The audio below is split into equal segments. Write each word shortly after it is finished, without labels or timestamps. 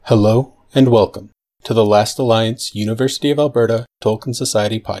Hello and welcome to the Last Alliance University of Alberta Tolkien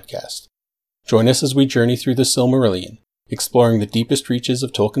Society podcast. Join us as we journey through the Silmarillion, exploring the deepest reaches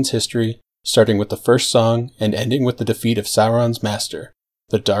of Tolkien's history, starting with the first song and ending with the defeat of Sauron's master,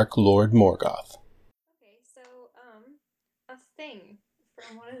 the Dark Lord Morgoth. Okay, so, a thing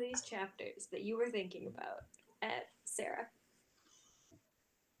from one of these chapters that you were thinking about at Sarah.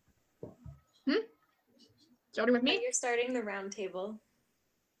 Starting with me? You're starting the round table.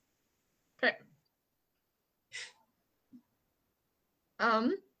 Okay.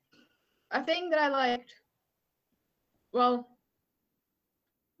 A thing that I liked, well,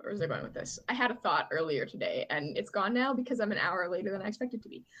 where was I going with this? I had a thought earlier today, and it's gone now because I'm an hour later than I expected to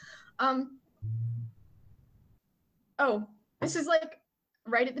be. This is like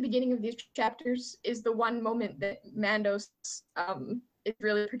right at the beginning of these chapters is the one moment that Mandos is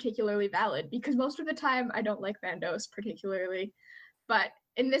really particularly valid, because most of the time I don't like Mandos particularly, but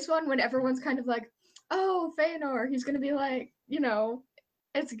in this one, when everyone's kind of like, oh, Feanor, he's gonna be like,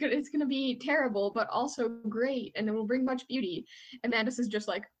 it's gonna be terrible, but also great, and it will bring much beauty. And Mandos is just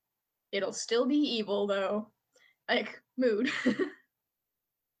like, it'll still be evil though. Like, mood.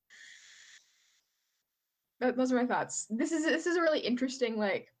 Those are my thoughts. This is a really interesting,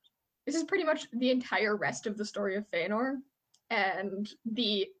 this is pretty much the entire rest of the story of Feanor, and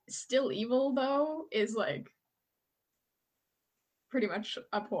the still evil though is like pretty much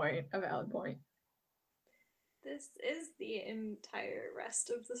a valid point. This is the entire rest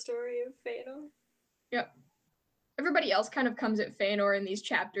of the story of Feanor. Yep. Everybody else kind of comes at Feanor in these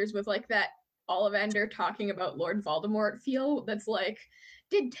chapters with like that Ollivander talking about Lord Voldemort feel that's like,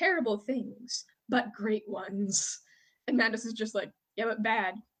 did terrible things, but great ones. And Mandos is just like, yeah, but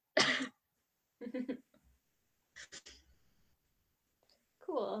bad.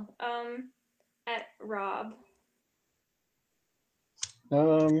 Cool. At Rob. I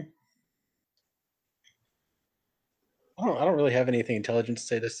don't really have anything intelligent to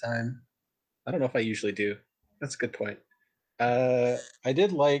say this time. I don't know if I usually do. That's a good point. I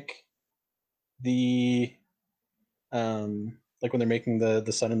did like the like when they're making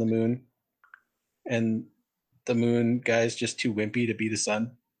the sun and the moon, and the moon guy's just too wimpy to be the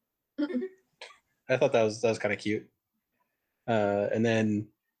sun. I thought that was kind of cute. And then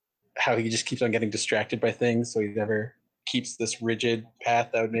how he just keeps on getting distracted by things, so he never keeps this rigid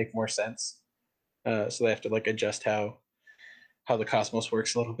path that would make more sense. So they have to like adjust how the cosmos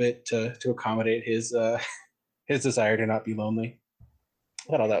works a little bit to accommodate his his desire to not be lonely.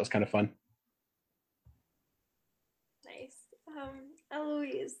 I thought all that was kind of fun. Nice.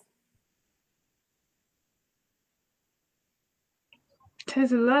 Eloise.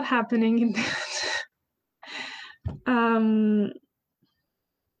 There's a lot happening in that.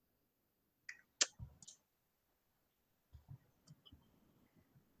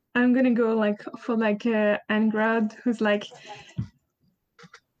 I'm gonna go for Angrad, who's like,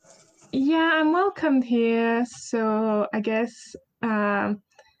 yeah, I'm welcomed here, so I guess I'm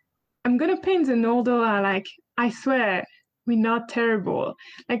gonna paint the Noldor like, I swear, we're not terrible.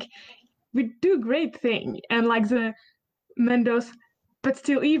 Like, we do great thing, and like the Mendos, but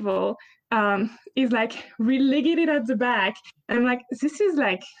still evil, is like relegated at the back. And I'm like, this is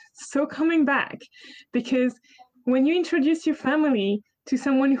like so coming back, because when you introduce your family to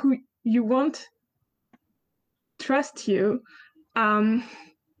someone who you won't trust you,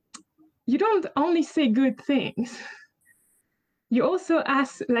 you don't only say good things. You also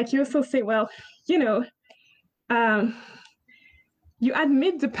say, well, you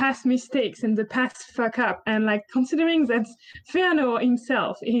admit the past mistakes and the past fuck up, and like considering that Feanor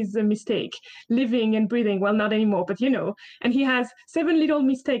himself is a mistake, living and breathing, well, not anymore, but and he has 7 little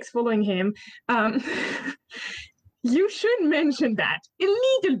mistakes following him. You should mention that a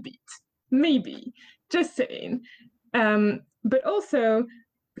little bit, maybe, just saying. But also,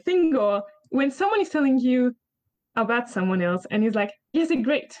 Thingor, when someone is telling you about someone else and he's like, yes, they're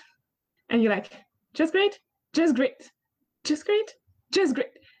great, and you're like, just great, just great, just great, just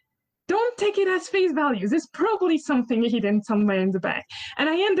great. Don't take it as face value. There's probably something hidden somewhere in the back. And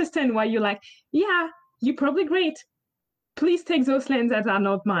I understand why you're like, yeah, you're probably great. Please take those lands that are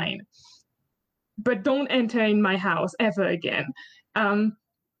not mine. But don't enter in my house ever again.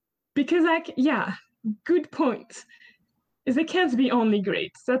 Because yeah, good point. They can't be only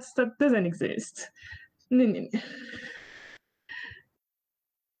great. That doesn't exist. 7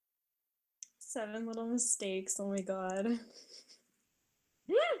 little mistakes. Oh my god.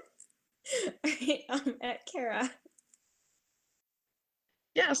 Alright, at Kara.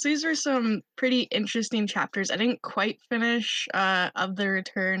 Yeah, so these are some pretty interesting chapters. I didn't quite finish of the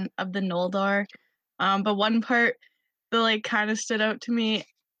Return of the Noldor, but one part that kind of stood out to me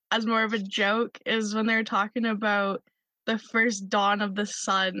as more of a joke is when they're talking about the first dawn of the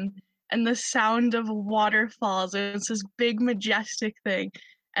sun and the sound of waterfalls, and it's this big majestic thing.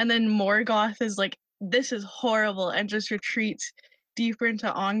 And then Morgoth is like, this is horrible, and just retreats deeper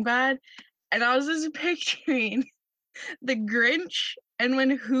into Angband. And I was just picturing the Grinch, and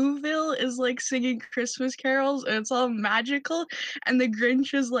when Whoville is like singing Christmas carols and it's all magical, and the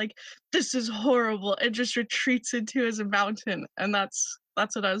Grinch is like, this is horrible, and just retreats into his mountain. And that's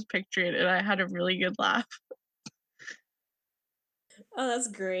what I was picturing, and I had a really good laugh. Oh, that's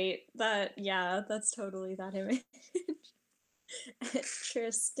great. That's totally that image.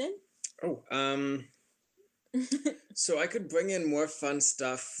 Tristan? Oh, so I could bring in more fun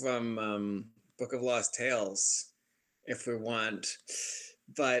stuff from Book of Lost Tales if we want,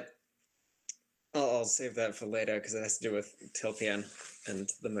 but I'll save that for later because it has to do with Tilpian and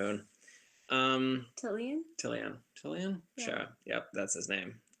the moon. Tillian? Tillian? Yeah. Sure. Yep, that's his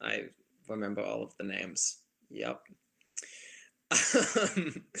name. I remember all of the names. Yep.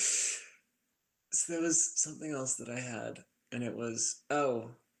 So there was something else that I had, and it was,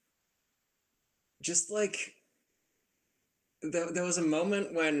 just like, there was a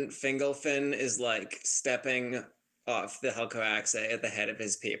moment when Fingolfin is like stepping off the Helcaraxe at the head of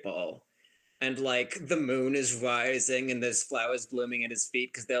his people, and like the moon is rising and there's flowers blooming at his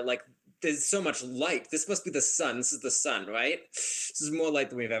feet because they're like, there's so much light. This must be the sun. This is the sun, right? This is more light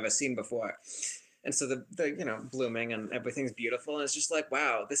than we've ever seen before. And so the blooming and everything's beautiful, and it's just like,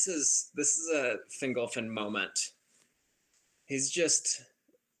 wow, this is a Fingolfin moment. He's just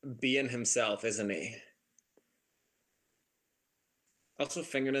being himself, isn't he? Also,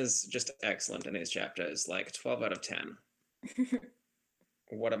 Fingern is just excellent in these chapters, like 12 out of 10.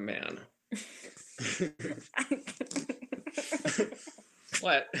 What a man.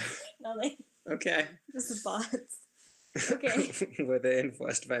 What? Nothing. Okay. Just bots. Okay. Were they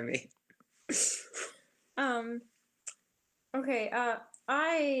enforced by me? Okay, I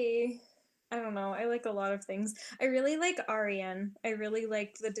don't know. I like a lot of things. I really like Ariane. I really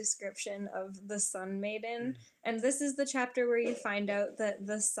like the description of the Sun Maiden. And this is the chapter where you find out that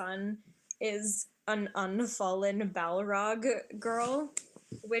the sun is an unfallen Balrog girl,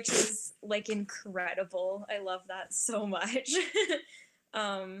 which is like incredible. I love that so much.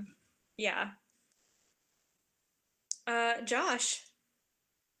 Yeah. Josh.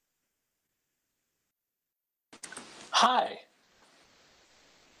 Hi.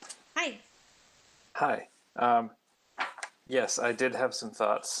 Hi. Hi. Yes, I did have some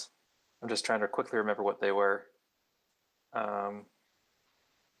thoughts. I'm just trying to quickly remember what they were.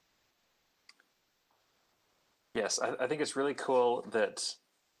 Yes, I think it's really cool that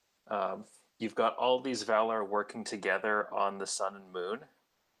you've got all these Valar working together on the sun and moon.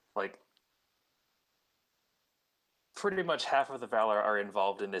 Like, pretty much half of the Valar are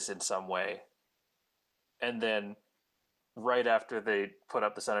involved in this in some way. And then right after they put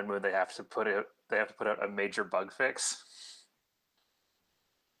up the sun and moon, they have to put out a major bug fix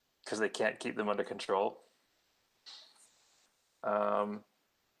because they can't keep them under control. And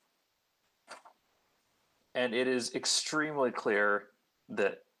it is extremely clear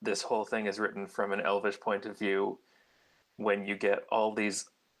that this whole thing is written from an Elvish point of view when you get all these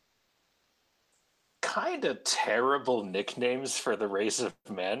kind of terrible nicknames for the race of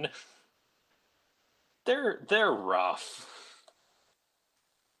men. They're rough.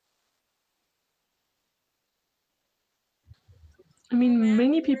 I mean,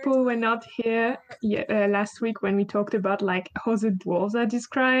 many people were not here last week when we talked about like how the dwarves are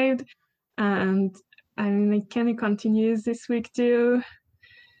described, and I mean it kind of continues this week too.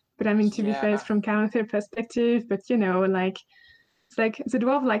 But I mean, to be fair, it's from character perspective. But you know, like it's like the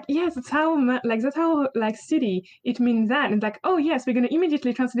dwarf, like yes, that's how like city. It means that, and like oh yes, we're gonna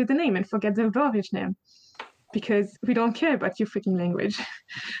immediately translate the name and forget the dwarvish name because we don't care about your freaking language.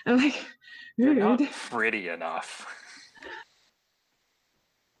 I'm like, You're rude. not pretty enough.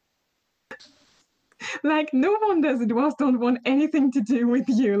 Like, no wonder the dwarves don't want anything to do with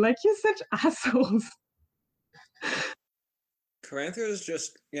you. Like, you're such assholes. Caranther is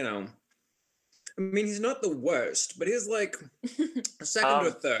just, I mean, he's not the worst, but he's like a second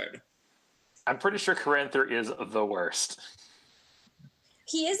or third. I'm pretty sure Caranther is the worst.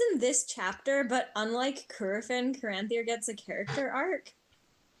 He is in this chapter, but unlike Curfin, Caranther gets a character arc.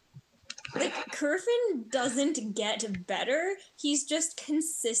 Like, Curfin doesn't get better. He's just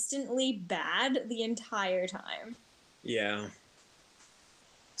consistently bad the entire time. Yeah.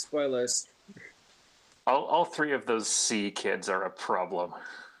 Spoilers. All three of those C kids are a problem.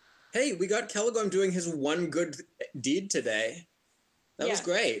 Hey, we got Celadon doing his one good deed today. That was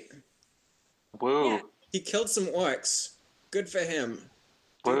great. Woo. Yeah. He killed some orcs. Good for him.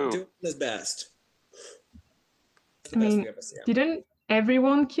 Woo. His best. The I best mean, we ever see him. didn't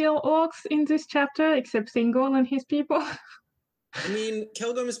everyone kill orcs in this chapter except Thingol and his people? I mean,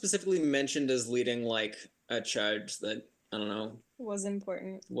 Kelgorm is specifically mentioned as leading like a charge that, I don't know, Was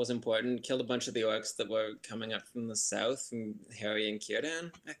important. was important. Killed a bunch of the orcs that were coming up from the south, from Harry and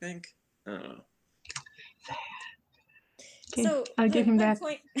Círdan, I think. I don't know. Okay, So I'll give him my that.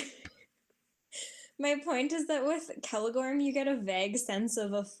 point my point is that with Kelgorm you get a vague sense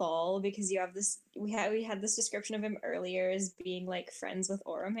of a fall because you have this we had this description of him earlier as being like friends with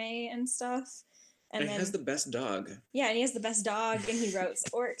Orome and stuff. And he has the best dog. Yeah, and he has the best dog, and he routes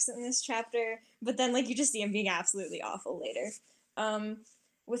orcs in this chapter. But then, like, you just see him being absolutely awful later.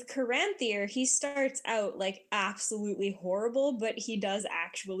 With Caranthier, he starts out like absolutely horrible, but he does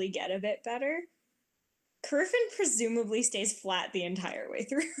actually get a bit better. Curfin presumably stays flat the entire way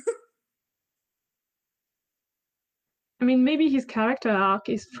through. I mean, maybe his character arc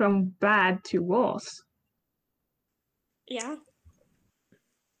is from bad to worse. Yeah.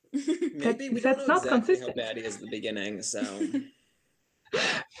 Maybe we don't That's know not exactly consistent. how bad he is at the beginning, so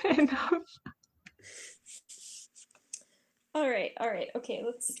Fair enough. All right. Okay,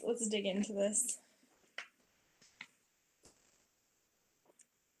 let's dig into this.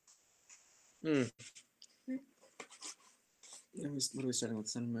 What are we starting with?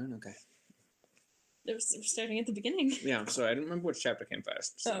 Sun and Moon? Okay. We're starting at the beginning. Yeah, sorry, I didn't remember which chapter came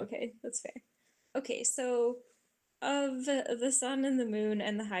first. So. Oh, okay, that's fair. Okay, so of the sun and the moon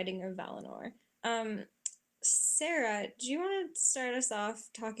and the hiding of Valinor. Sarah, do you want to start us off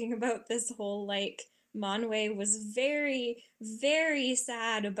talking about this whole like Manwë was very, very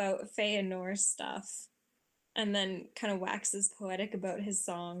sad about Feanor stuff, and then kind of waxes poetic about his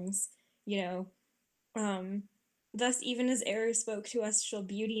songs, you know. Thus, even as error spoke to us, shall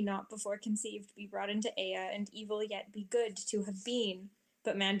beauty not before conceived be brought into Ea, and evil yet be good to have been.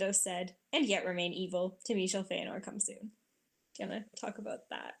 But Mandos said, and yet remain evil, to me shall Feanor come soon. Do you want to talk about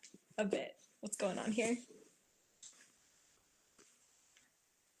that a bit? What's going on here?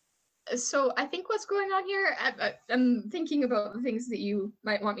 So I think what's going on here, I'm thinking about the things that you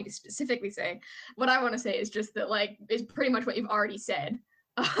might want me to specifically say. What I want to say is just that, like, is pretty much what you've already said,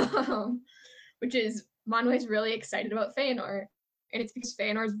 which is Manwë is really excited about Feanor, and it's because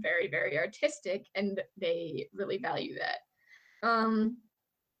Feanor is very, very artistic, and they really value that.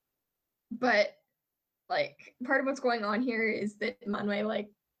 But like, part of what's going on here is that Manwë like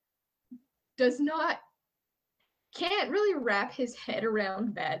can't really wrap his head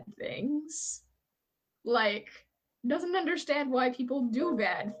around bad things. Like, doesn't understand why people do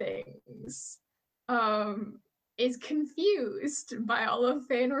bad things. Is confused by all of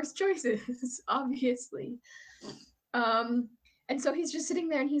Feanor's choices, obviously. And so he's just sitting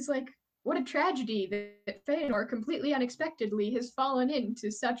there and he's like, what a tragedy that Feanor completely unexpectedly has fallen into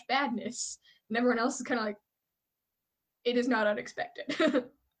such badness. And everyone else is kind of like, it is not unexpected.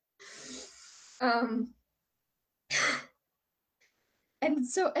 And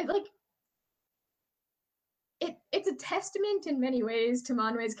so like it's a testament in many ways to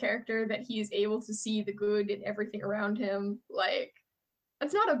Manwë's character that he is able to see the good in everything around him. Like,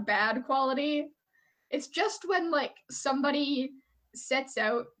 that's not a bad quality. It's just when like somebody sets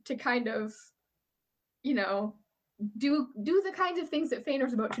out to kind of, you know, do the kinds of things that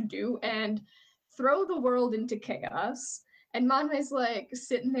Feanor's about to do and throw the world into chaos. And Manwë's like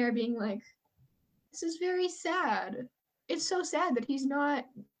sitting there being like, this is very sad. It's so sad that he's not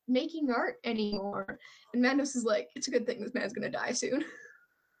making art anymore. And Mandos is like, it's a good thing this man's gonna die soon.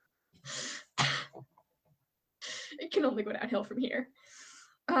 It can only go downhill from here.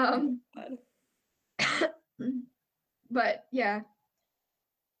 But yeah,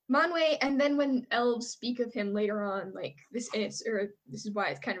 Manwë, and then when elves speak of him later on, like this is why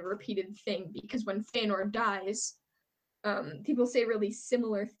it's kind of a repeated thing, because when Feanor dies, people say really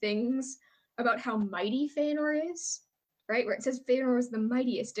similar things about how mighty Feanor is, right? Where it says Feanor is the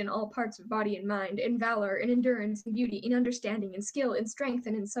mightiest in all parts of body and mind, in valor, in endurance, in beauty, in understanding, in skill, in strength,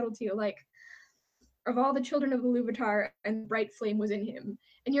 and in subtlety alike. Of all the children of the Ilúvatar, and bright flame was in him.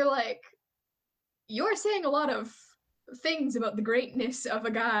 And you're like, you're saying a lot of things about the greatness of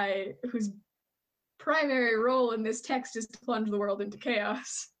a guy whose primary role in this text is to plunge the world into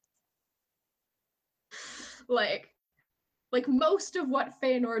chaos. Like most of what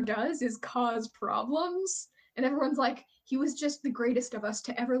Feanor does is cause problems, and everyone's like, he was just the greatest of us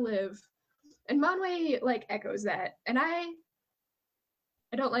to ever live. And Manwë like echoes that, and I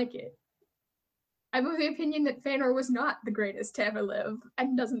don't like it. I'm of the opinion that Feanor was not the greatest to ever live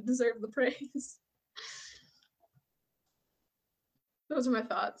and doesn't deserve the praise. Those are my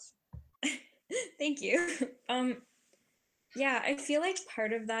thoughts. Thank you. Yeah, I feel like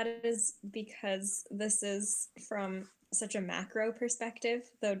part of that is because this is from such a macro perspective,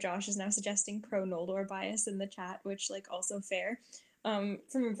 though Josh is now suggesting pro Noldor bias in the chat, which like also fair. From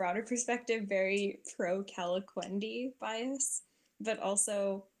a broader perspective, very pro Calaquendi bias, but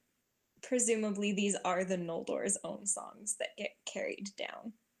also presumably these are the Noldor's own songs that get carried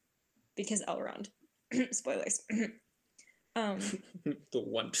down because Elrond. Spoilers. The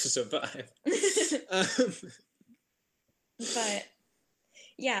one to survive. But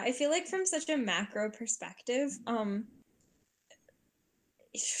yeah, I feel like from such a macro perspective, that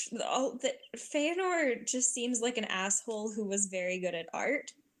Feanor just seems like an asshole who was very good at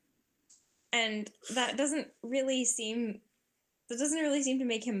art, and that doesn't really seem to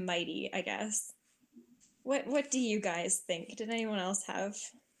make him mighty, I guess. What do you guys think? Did anyone else have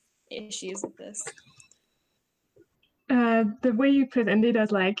issues with this? The way you present it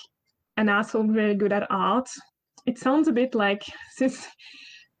as like an asshole very good at art, it sounds a bit like this,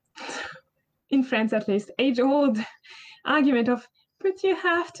 in France at least, age-old argument of, but you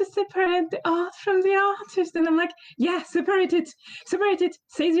have to separate the art from the artist. And I'm like, yeah, separate it.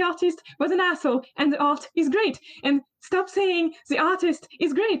 Say the artist was an asshole and the art is great. And stop saying the artist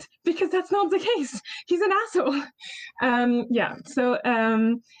is great, because that's not the case. He's an asshole. Yeah, so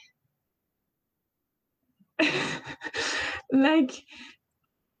like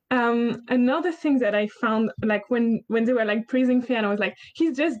another thing that I found, like when they were like praising Fëanor, I was like,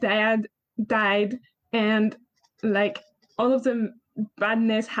 he's just died, and like all of the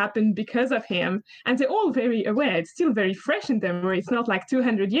badness happened because of him, and they're all very aware. It's still very fresh in them, where it's not like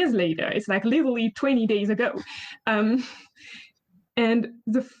 200 years later. It's like literally 20 days ago. And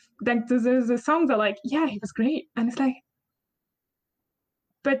the songs are like, yeah, he was great, and it's like,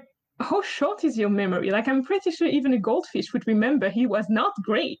 but how short is your memory? Like, I'm pretty sure even a goldfish would remember he was not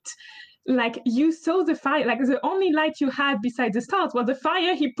great. Like, you saw the fire, like the only light you had besides the stars was the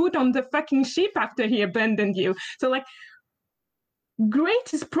fire he put on the fucking ship after he abandoned you. So like,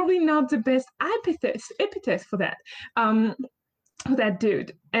 great is probably not the best epithet for that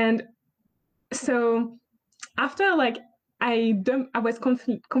dude. And so after like I was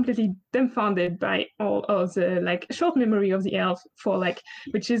completely dumbfounded by all of the like short memory of the elf, for like,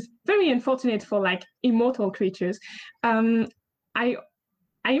 which is very unfortunate for like immortal creatures. I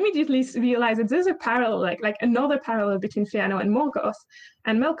immediately realized that there's a parallel, like another parallel between Fëanor and Morgoth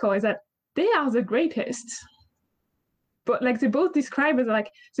and Melkor, is that they are the greatest. But like they both describe as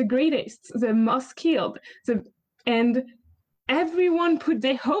like the greatest, the most skilled, and everyone put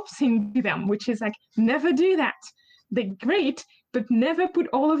their hopes into them, which is like, never do that. They're great, but never put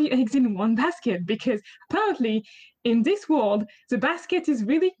all of your eggs in one basket, because apparently in this world, the basket is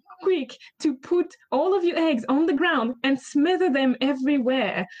really quick to put all of your eggs on the ground and smother them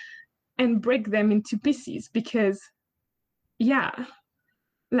everywhere and break them into pieces, because yeah,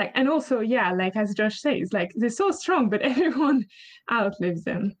 like, and also, yeah, like as Josh says, like they're so strong, but everyone outlives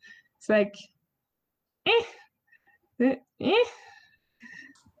them. It's like,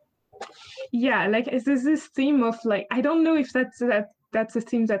 yeah, like there's this theme of like, I don't know if that's a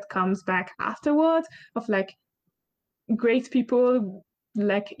theme that comes back afterwards, of like great people,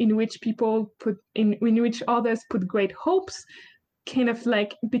 like in which others put great hopes, kind of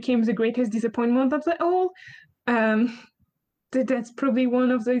like became the greatest disappointment of the all. That's probably one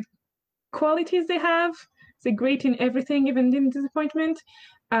of the qualities they have. They're great in everything, even in disappointment.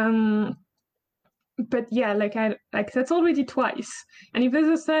 But yeah, like that's already twice, and if there's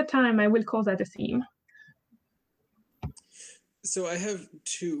a third time, I will call that a theme. So I have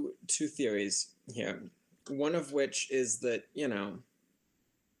two theories here. One of which is that, you know,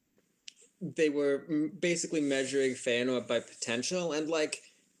 they were basically measuring Fëanor by potential, and like,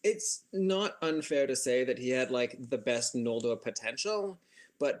 it's not unfair to say that he had like the best Noldor potential,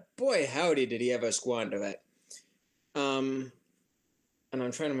 but boy howdy did he ever squander it. And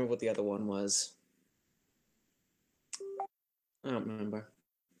I'm trying to remember what the other one was. I don't remember.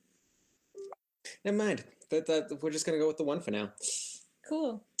 Never mind. That we're just gonna go with the one for now.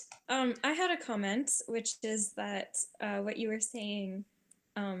 Cool. I had a comment, which is that what you were saying,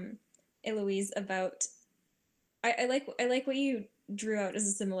 Eloise, about I like what you drew out as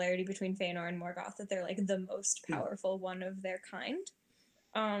a similarity between Fëanor and Morgoth, that they're like the most powerful one of their kind.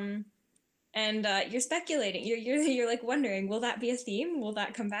 And you're speculating. You're like wondering, will that be a theme? Will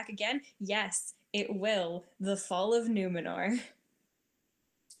that come back again? Yes, it will. The Fall of Numenor.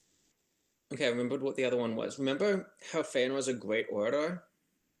 Okay, I remembered what the other one was. Remember how Fëanor is a great orator?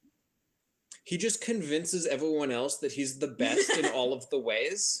 He just convinces everyone else that he's the best in all of the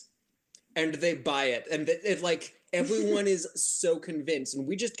ways, and they buy it. And it like, everyone is so convinced, and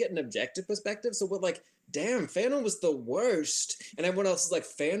we just get an objective perspective, so we're like, damn, Fëanor was the worst. And everyone else is like,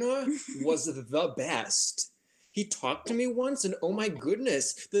 Fëanor was the best. He talked to me once, and oh my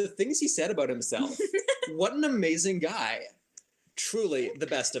goodness, the things he said about himself. What an amazing guy. Truly the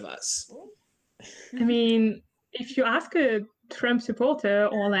best of us. I mean, if you ask a Trump supporter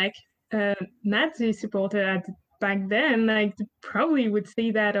or like a Nazi supporter back then, like they probably would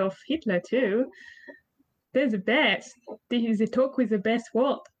say that of Hitler too. They're the best. They talk with the best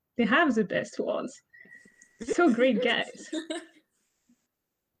words. They have the best words. So great guys.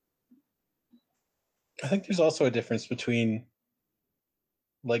 I think there's also a difference between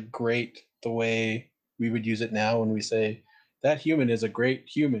like great, the way we would use it now when we say that human is a great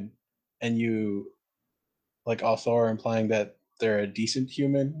human, and you like also are implying that they're a decent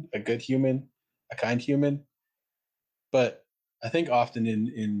human, a good human, a kind human. But I think often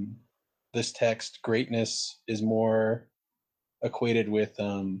in this text, greatness is more equated with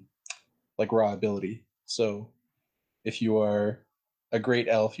like raw ability. So if you are a great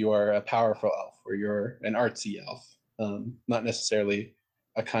elf, you are a powerful elf, or you're an artsy elf, not necessarily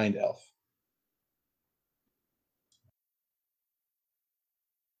a kind elf.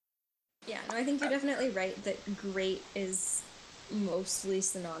 Yeah, no, I think you're definitely right that great is mostly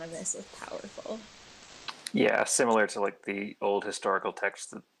synonymous with powerful. Yeah, similar to like the old historical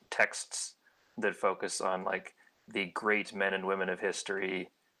texts that focus on like the great men and women of history.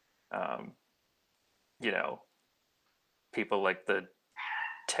 You know, people like the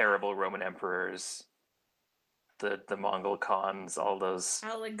terrible Roman emperors, the Mongol Khans, all those.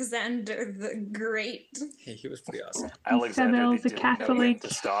 Alexander the Great. Hey, he was pretty awesome. Alexander, they Isabel's a didn't know when Catholic.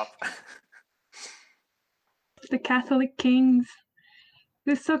 to stop. The Catholic kings.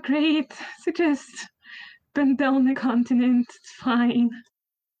 They're so great. They just bend down the continent. It's fine.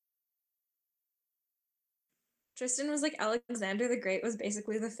 Tristan was like, Alexander the Great was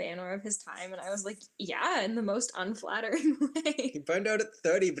basically the Fëanor of his time, and I was like, yeah, in the most unflattering He way. burned out at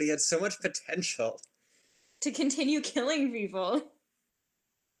 30, but he had so much potential To continue killing people.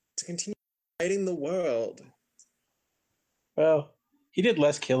 to continue fighting the world. Well, he did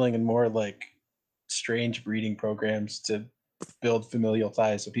less killing and more like strange breeding programs to build familial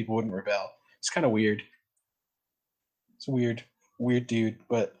ties so people wouldn't rebel. It's kind of weird. It's a weird dude,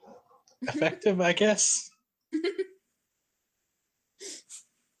 but effective, I guess.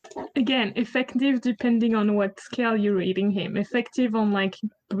 Again, effective depending on what scale you're rating him. Effective on like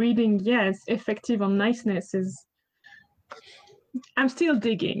breeding, yes. Effective on niceness is. I'm still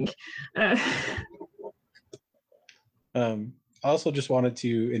digging. I also just wanted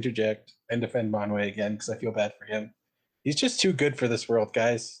to interject and defend Monway again because I feel bad for him. He's just too good for this world,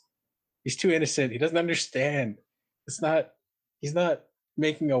 guys. He's too innocent. He doesn't understand. He's not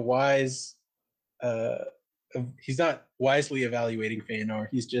making a wise. He's not wisely evaluating Fëanor.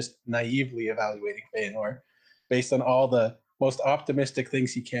 He's just naively evaluating Fëanor based on all the most optimistic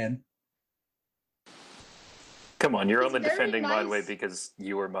things he can. Come on, you're He's only very defending nice. Manwë because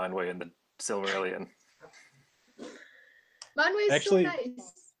you were Manwë in the Silmarillion. Manwë's Actually- so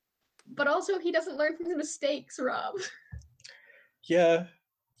nice. But also he doesn't learn from his mistakes, Rob. Yeah,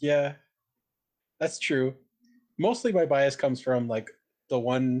 that's true. Mostly my bias comes from like the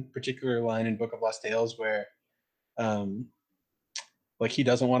one particular line in Book of Lost Tales where like he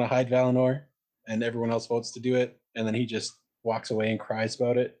doesn't want to hide Valinor and everyone else votes to do it, and then he just walks away and cries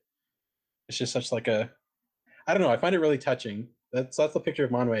about it. It's just such like a, I don't know, I find it really touching. That's the picture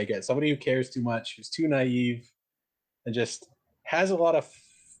of Monwë I get. Somebody who cares too much, who's too naive, and just has a lot of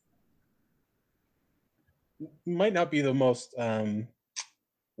might not be the most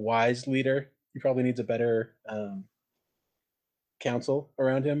wise leader. He probably needs a better counsel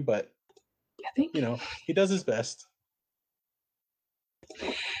around him, but I think. you know, he does his best.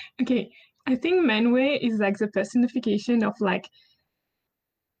 Okay, I think Manwë is like the personification of like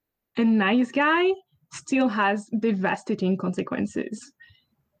a nice guy still has devastating consequences.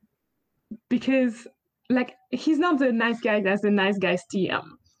 Because like he's not the nice guy that's the nice guy's TM.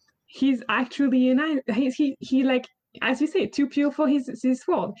 He's actually a nice he like, as you say, too pure for his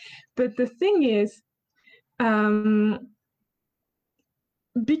world. But the thing is,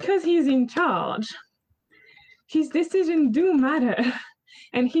 because he's in charge, his decisions do matter.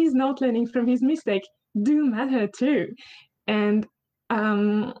 And he's not learning from his mistake do matter too. And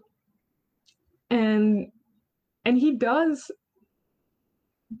he does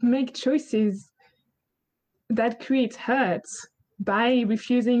make choices that create hurts by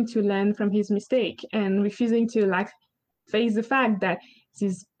refusing to learn from his mistake and refusing to like face the fact that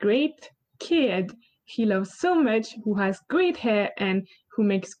this great kid he loves so much, who has great hair and who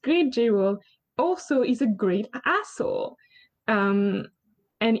makes great jewel, also is a great asshole.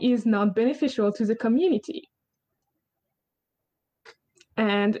 and is not beneficial to the community.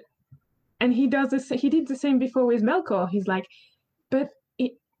 And he did the same before with Melkor. He's like, but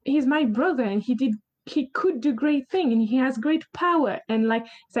he's my brother, and he could do great things, and he has great power. And like,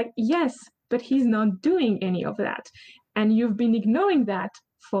 it's like, yes, but he's not doing any of that, and you've been ignoring that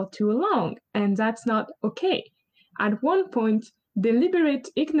for too long, and that's not okay. At one point, deliberate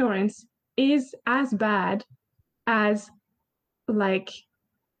ignorance is as bad as like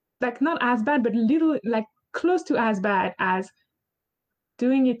not as bad, but little, like close to as bad as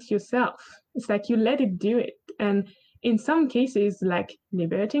doing it yourself. It's like you let it do it. And in some cases, like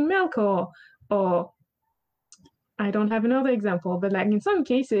liberating Melkor, or I don't have another example, but like in some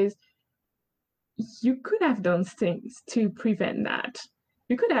cases, you could have done things to prevent that.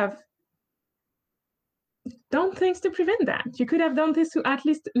 You could have done things to prevent that. You could have done this to at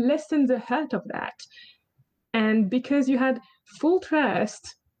least lessen the hurt of that. And because you had full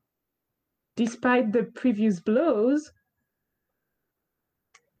trust, despite the previous blows,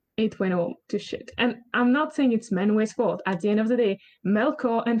 it went all to shit. And I'm not saying it's Manwë's fault. At the end of the day,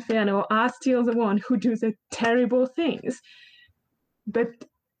 Melkor and Fëanor are still the one who do the terrible things. But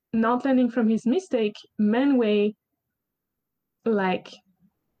not learning from his mistake, Manwë, like,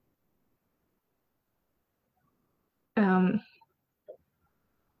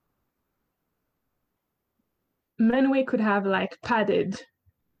 Manwë could have like padded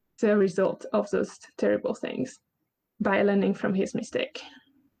the result of those terrible things by learning from his mistake.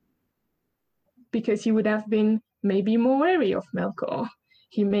 Because he would have been maybe more wary of Melkor.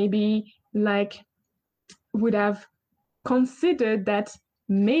 He maybe like would have considered that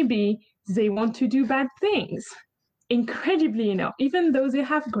maybe they want to do bad things, incredibly enough, even though they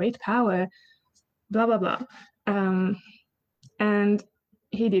have great power, blah, blah, blah. And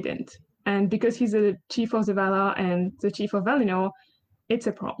he didn't. And because he's the chief of the Valar and the chief of Valinor, it's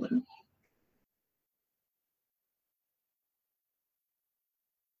a problem.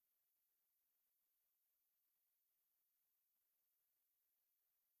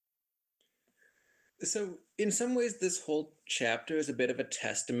 So, in some ways, this whole chapter is a bit of a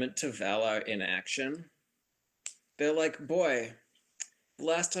testament to Valar in action. They're like, boy, the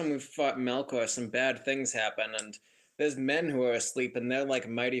last time we fought Melkor, some bad things happen, and there's men who are asleep, and they're like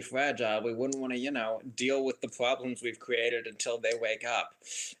mighty fragile. We wouldn't want to, deal with the problems we've created until they wake up.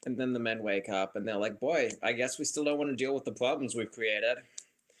 And then the men wake up, and they're like, boy, I guess we still don't want to deal with the problems we've created.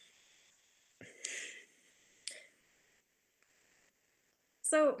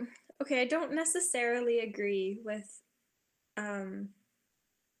 So, okay, I don't necessarily agree with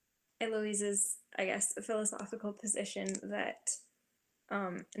Eloise's, I guess, philosophical position that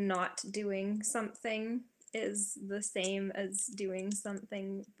not doing something is the same as doing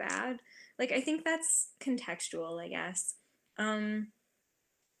something bad. Like, I think that's contextual, I guess. I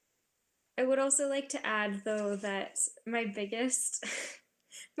would also like to add, though, that my biggest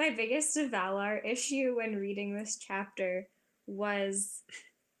my biggest Valar issue when reading this chapter was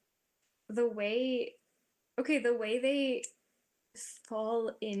the way they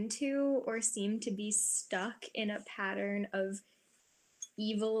fall into or seem to be stuck in a pattern of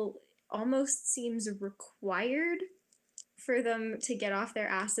evil almost seems required for them to get off their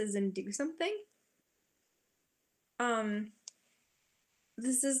asses and do something.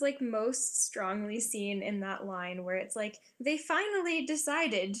 This is like most strongly seen in that line where it's like they finally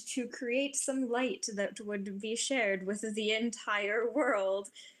decided to create some light that would be shared with the entire world,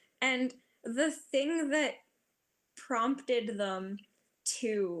 and the thing that prompted them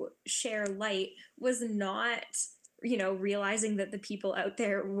to share light was not, realizing that the people out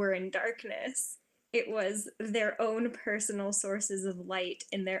there were in darkness. It was their own personal sources of light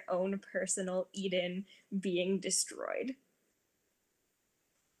in their own personal Eden being destroyed.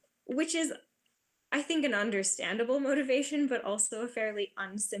 Which is, I think, an understandable motivation, but also a fairly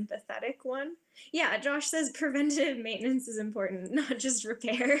unsympathetic one. Yeah, Josh says preventative maintenance is important, not just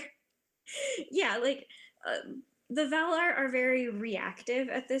repair. Yeah, like, the Valar are very reactive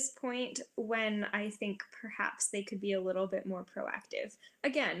at this point when I think perhaps they could be a little bit more proactive.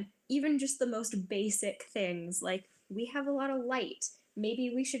 Again, even just the most basic things like we have a lot of light.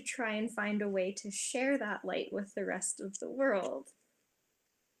 Maybe we should try and find a way to share that light with the rest of the world.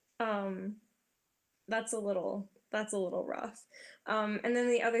 That's a little rough. And then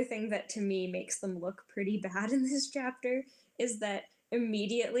the other thing that to me makes them look pretty bad in this chapter is that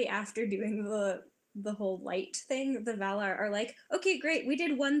immediately after doing the whole light thing, the Valar are like, okay, great, we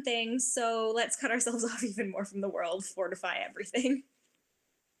did one thing, so let's cut ourselves off even more from the world, fortify everything.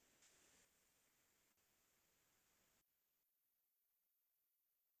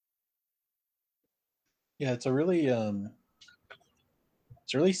 Yeah, it's a really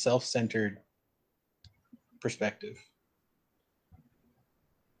it's a really self-centered perspective.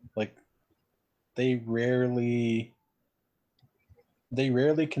 Like they rarely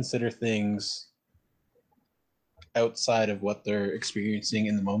consider things outside of what they're experiencing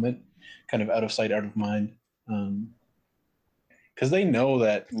in the moment, kind of out of sight, out of mind. Because they know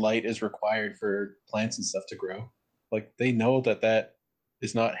that light is required for plants and stuff to grow. Like they know that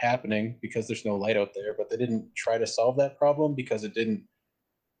is not happening because there's no light out there, but they didn't try to solve that problem because it didn't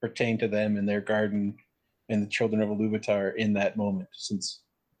pertain to them and their garden and the children of Iluvatar in that moment, since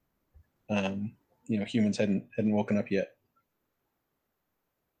humans hadn't woken up yet.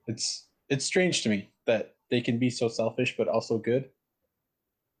 It's strange to me that they can be so selfish but also good.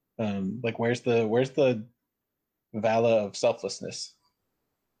 Like where's the Vala of selflessness,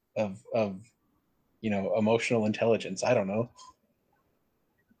 of emotional intelligence? I don't know.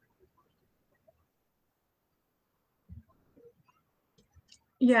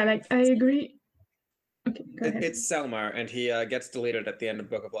 Yeah, like I agree. Okay, go ahead. It's Selmar, and he gets deleted at the end of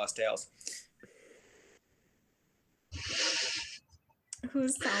Book of Lost Tales.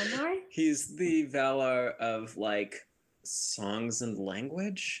 Who's Salmar? He's the Valar of like songs and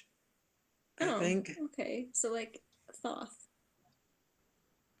language, I think. Okay, so like Thoth.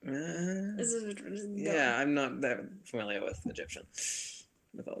 Yeah, I'm not that familiar with Egyptian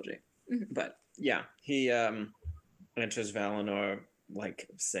mythology, but yeah, he enters Valinor like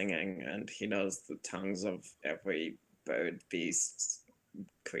singing, and he knows the tongues of every bird, beast,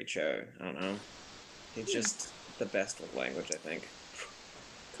 creature. I don't know. He's just the best with language, I think.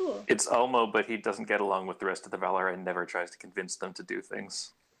 Cool. It's Elmo, but he doesn't get along with the rest of the Valar and never tries to convince them to do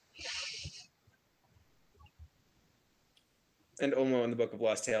things. And Ulmo in the Book of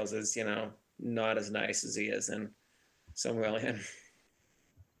Lost Tales is, not as nice as he is in Silmarillion.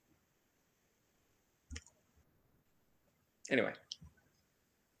 Anyway.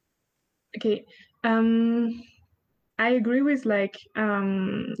 Okay. I agree with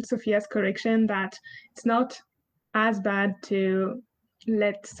Sophia's correction that it's not as bad to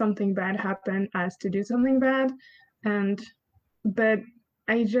let something bad happen as to do something bad. But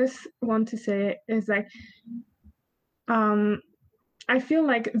I just want to say is like I feel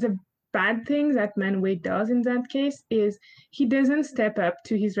like the bad thing that Manwë does in that case is he doesn't step up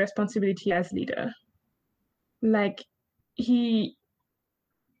to his responsibility as leader. Like he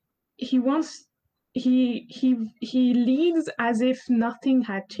wants he leads as if nothing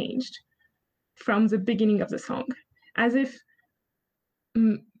had changed from the beginning of the song, as if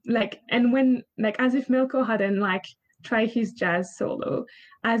as if Melkor hadn't tried his jazz solo,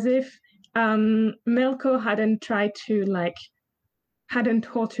 as if Melkor hadn't tried to hadn't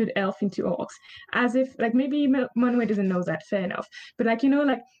tortured elf into orcs, as if maybe Manwë doesn't know that, fair enough, but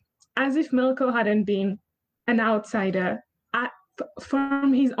as if Melkor hadn't been an outsider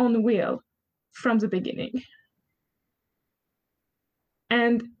from his own will from the beginning.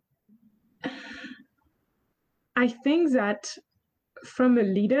 And I think that from a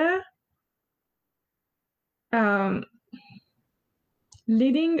leader,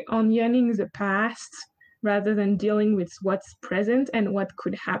 leading on yearning the past rather than dealing with what's present and what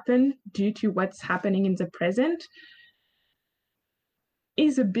could happen due to what's happening in the present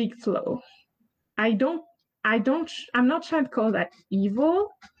is a big flaw. I'm not trying to call that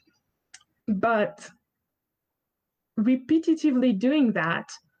evil, but repetitively doing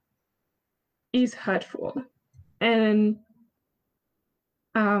that is hurtful. And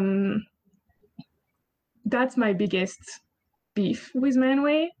that's my biggest beef with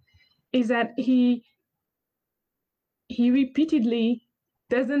Manwë, is that he repeatedly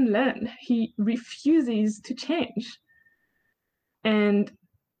doesn't learn. He refuses to change. And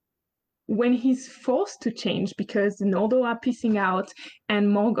when he's forced to change because the Noldor are pissing out and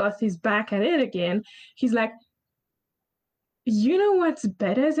Morgoth is back at it again, he's like, you know what's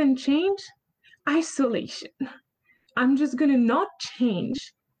better than change? Isolation. I'm just gonna not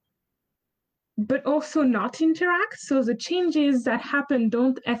change, but also not interact, so the changes that happen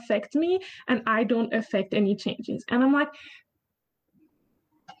don't affect me and I don't affect any changes. And I'm like,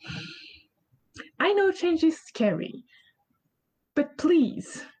 I know change is scary, but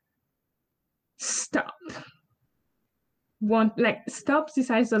please stop. Stop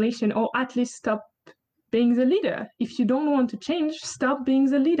this isolation, or at least stop being the leader. If you don't want to change, stop being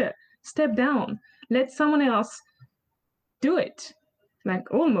the leader. Step down. Let someone else do it. Like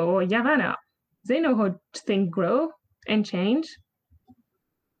Ulmo or Yavanna. They know how things grow and change.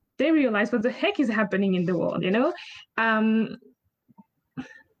 They realize what the heck is happening in the world,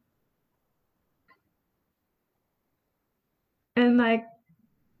 And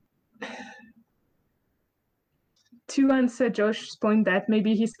to answer Josh's point that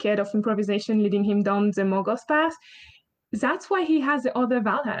maybe he's scared of improvisation leading him down the Morgoth path, that's why he has the other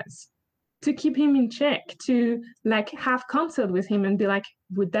Valhas, to keep him in check, to like have counsel with him and be like,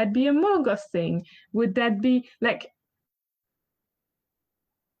 would that be a Morgoth thing? Would that be like,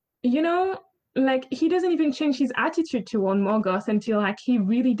 you know, like he doesn't even change his attitude toward Morgoth until like he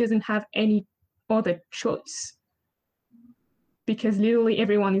really doesn't have any other choice. Because literally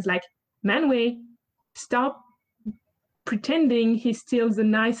everyone is like, Manwë, stop pretending he's still the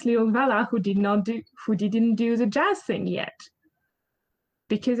nice little Vala who didn't do the jazz thing yet.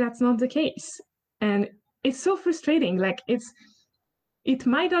 Because that's not the case. And it's so frustrating. Like it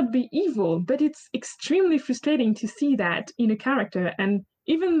might not be evil, but it's extremely frustrating to see that in a character, and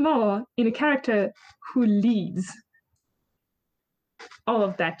even more in a character who leads all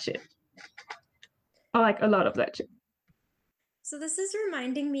of that shit. Or like a lot of that shit. So this is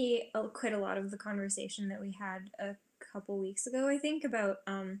reminding me quite a lot of the conversation that we had a couple weeks ago, I think, about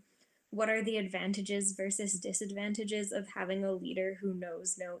what are the advantages versus disadvantages of having a leader who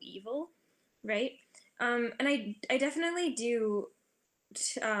knows no evil, right? And I definitely do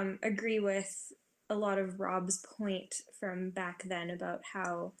agree with a lot of Rob's point from back then about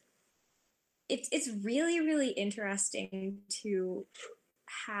how it's really, really interesting to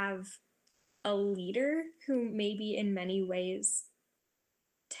have a leader who maybe in many ways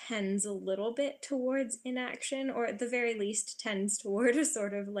tends a little bit towards inaction, or at the very least tends toward a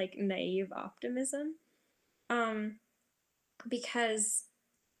sort of like naive optimism, because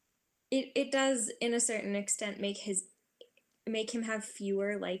it does in a certain extent make him have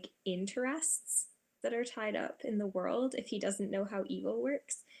fewer like interests that are tied up in the world if he doesn't know how evil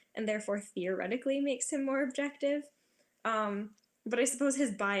works, and therefore theoretically makes him more objective. But I suppose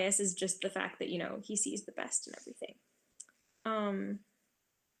his bias is just the fact that, you know, he sees the best in everything.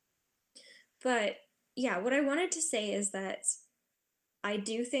 But yeah, what I wanted to say is that I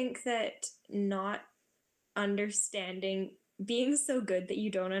do think that not understanding, being so good that you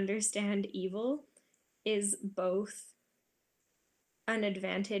don't understand evil, is both an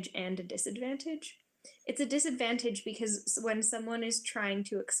advantage and a disadvantage. It's a disadvantage because when someone is trying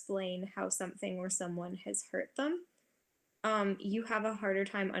to explain how something or someone has hurt them, you have a harder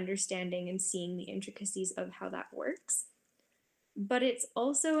time understanding and seeing the intricacies of how that works. But it's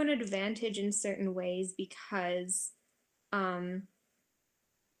also an advantage in certain ways because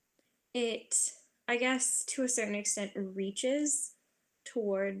it, I guess, to a certain extent, reaches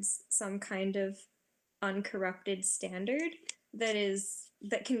towards some kind of uncorrupted standard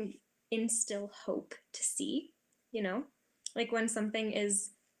that can instill hope to see, you know? Like when something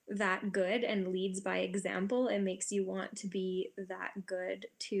is that good and leads by example, it makes you want to be that good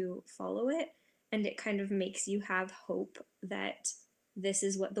to follow it. And it kind of makes you have hope that this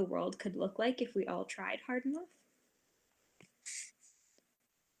is what the world could look like if we all tried hard enough.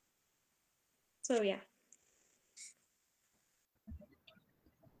 So yeah.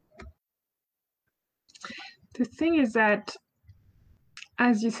 The thing is that,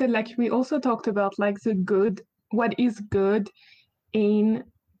 as you said, like we also talked about like the good, what is good in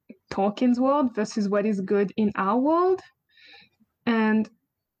Tolkien's world versus what is good in our world. And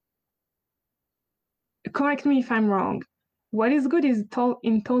correct me if I'm wrong, what is good is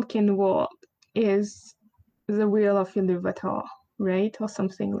in Tolkien world is the will of Iluvatar, right? Or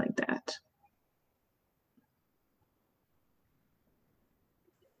something like that.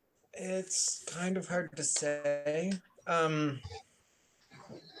 It's kind of hard to say.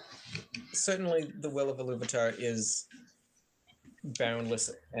 Certainly the will of Iluvatar is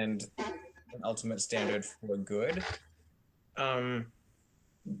boundless and an ultimate standard for good.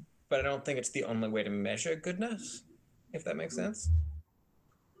 But I don't think it's the only way to measure goodness, if that makes sense.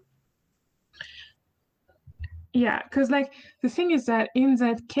 Yeah, because like the thing is that in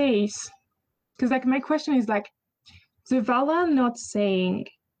that case, because like my question is like, the Vala not saying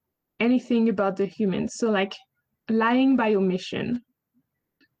anything about the humans, so like lying by omission,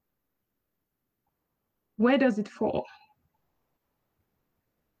 where does it fall?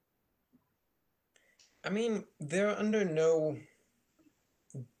 I mean, they're under no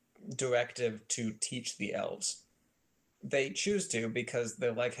directive to teach the elves. They choose to because they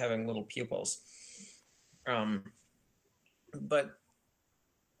like having little pupils. But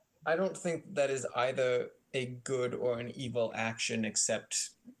I don't think that is either a good or an evil action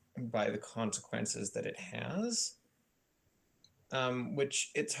except by the consequences that it has.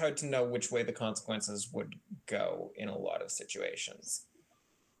 Which it's hard to know which way the consequences would go in a lot of situations.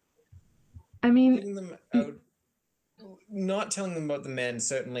 I mean, Getting them out, not telling them about the men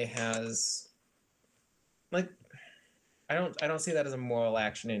certainly has, like, I don't see that as a moral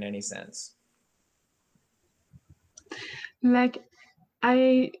action in any sense. Like,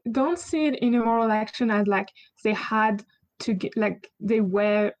 I don't see it in a moral action as like they had to get, like they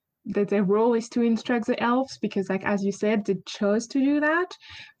were, that their role is to instruct the elves because, like as you said, they chose to do that.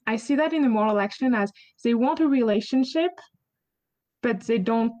 I see that in a moral action as they want a relationship, but they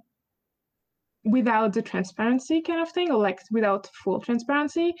don't, without the transparency kind of thing, or like without full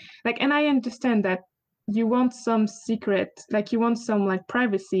transparency. Like, and I understand that you want some secret, like you want some like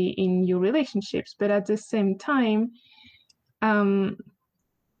privacy in your relationships, but at the same time,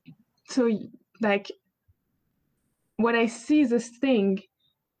 so like what I see this thing,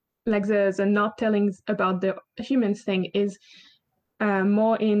 like the not telling about the humans thing is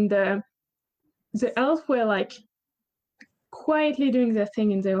more in the elves were like quietly doing their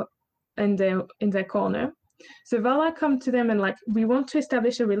thing in their corner. So Vala come to them and like, we want to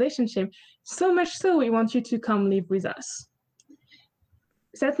establish a relationship, so much so we want you to come live with us.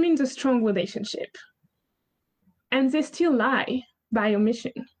 That means a strong relationship. And they still lie by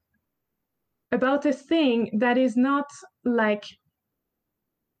omission about a thing that is not like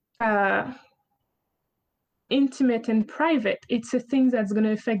intimate and private. It's a thing that's going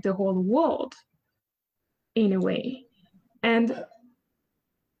to affect the whole world in a way. And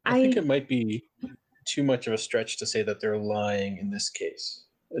I think it might be too much of a stretch to say that they're lying in this case.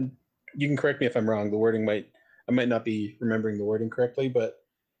 And you can correct me if I'm wrong. The wording I might not be remembering the wording correctly, but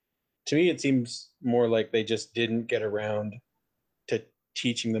to me it seems more like they just didn't get around to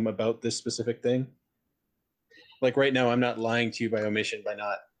teaching them about this specific thing. Like right now, I'm not lying to you by omission by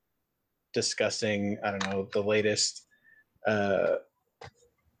not discussing, I don't know, the latest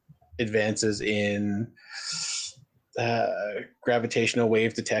advances in gravitational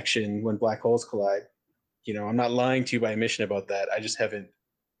wave detection when black holes collide. You know, I'm not lying to you by omission about that. I just haven't,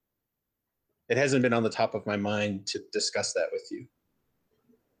 it hasn't been on the top of my mind to discuss that with you.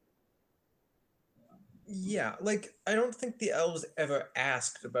 Yeah, like, I don't think the elves ever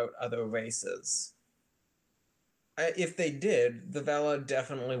asked about other races. If they did, the Vala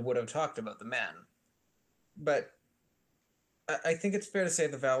definitely would have talked about the men. But I think it's fair to say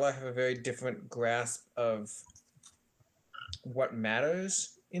the Vala have a very different grasp of what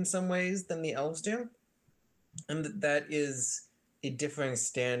matters in some ways than the elves do. And that is a differing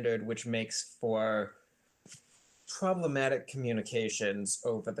standard which makes for problematic communications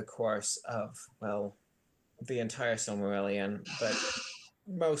over the course of, well, the entire Silmarillion, but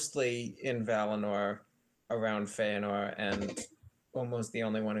mostly in Valinor, around Feanor, and almost the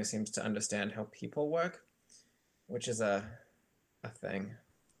only one who seems to understand how people work, which is a thing.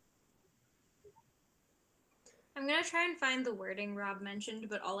 I'm gonna try and find the wording Rob mentioned,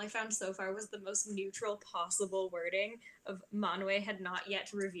 but all I found so far was the most neutral possible wording of Manwë had not yet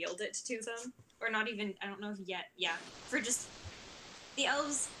revealed it to them. Or not even, I don't know if yet, yeah. For just, the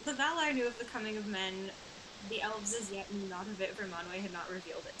elves, the Valar knew of the coming of men, the elves as yet knew not of it, for Manwë had not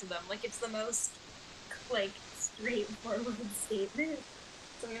revealed it to them. Like, it's the most, like, straightforward statement.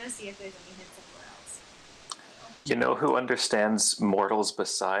 So I'm gonna see if there's any hints somewhere else. You know who understands mortals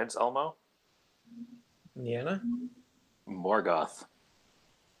besides Ulmo? Nienna? Morgoth.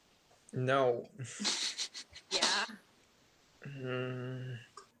 No. Yeah.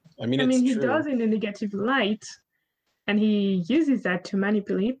 I mean, he true. does in a negative light, and he uses that to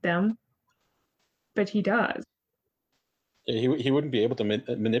manipulate them, but he does. Yeah, he wouldn't be able to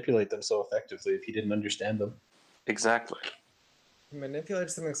manipulate them so effectively if he didn't understand them. Exactly. He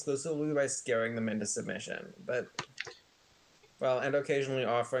manipulates them exclusively by scaring them into submission, but, well, and occasionally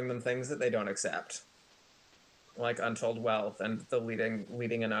offering them things that they don't accept. Like untold wealth and the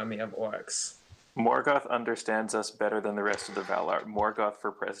leading an army of orcs. Morgoth understands us better than the rest of the Valar. Morgoth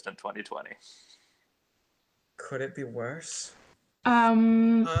for President 2020. Could it be worse? A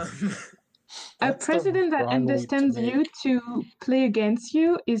president that understands you to play against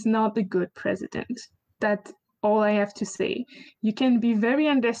you is not a good president. That's all I have to say. You can be very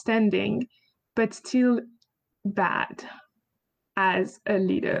understanding, but still bad as a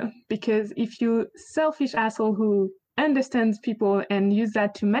leader. Because if you're selfish asshole who understands people and use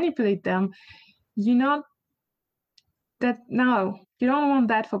that to manipulate them, you don't want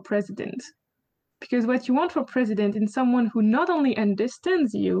that for president. Because what you want for president is someone who not only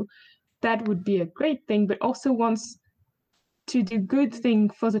understands you, that would be a great thing, but also wants to do good thing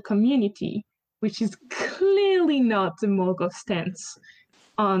for the community, which is clearly not the Morgoth stance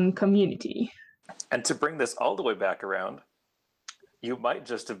on community. And to bring this all the way back around, you might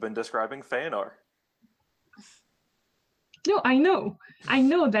just have been describing Feanor. No, I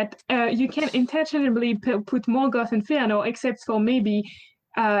know that you can interchangeably put Morgoth and Feanor, except for maybe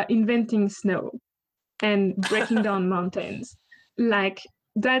inventing snow and breaking down mountains. Like,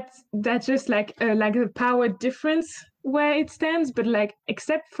 that's just like a power difference where it stands. But like,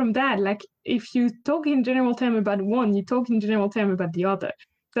 except from that, like if you talk in general term about one, you talk in general term about the other.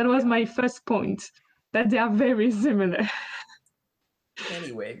 That was my first point, that they are very similar.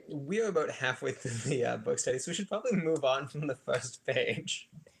 Anyway, we are about halfway through the book study, so we should probably move on from the first page.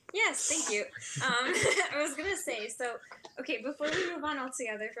 Yes, thank you. I was gonna say, so, okay, before we move on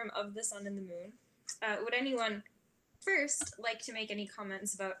altogether from Of the Sun and the Moon, would anyone first like to make any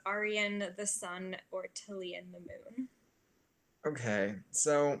comments about Aryan, the Sun, or Tilian, the Moon? Okay,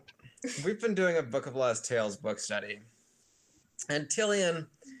 so we've been doing a Book of Lost Tales book study, and Tilian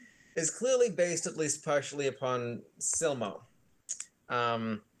is clearly based at least partially upon Silmo,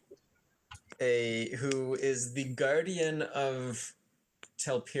 who is the guardian of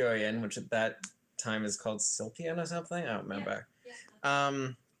Telperion, which at that time is called Silpian or something. I don't remember. Yeah.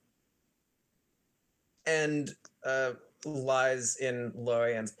 And lies in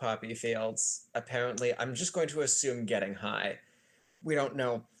Lorian's poppy fields. Apparently, I'm just going to assume getting high. We don't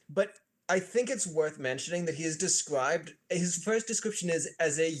know, but I think it's worth mentioning that he is described. His first description is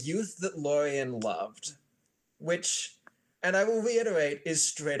as a youth that Lorien loved, which, and I will reiterate, is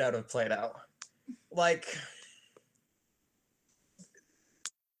straight out of Plato. Like,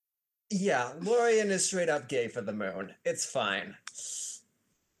 yeah, Lorien is straight up gay for the moon. It's fine.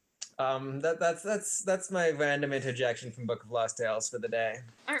 That's my random interjection from Book of Lost Tales for the day.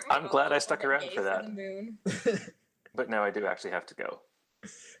 I'm glad I stuck around for that. The moon. But now I do actually have to go.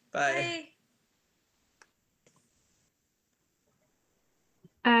 Bye.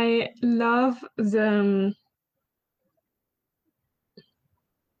 I love the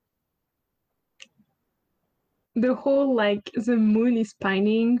whole, like, the moon is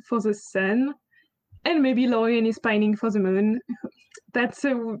pining for the sun, and maybe Lorien is pining for the moon. That's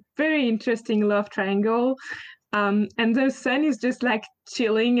a very interesting love triangle. And the sun is just like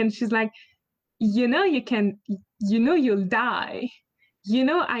chilling, and she's like, you'll die.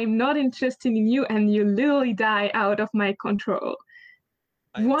 I'm not interested in you, and you literally die out of my control.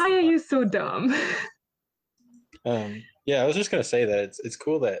 Why are you so dumb? Yeah, I was just gonna say that it's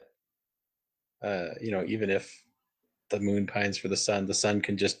cool that even if the moon pines for the sun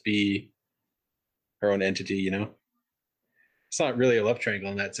can just be her own entity. It's not really a love triangle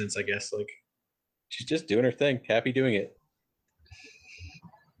in that sense, I guess. Like, she's just doing her thing, happy doing it.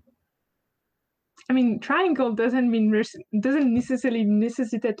 I mean, triangle doesn't necessarily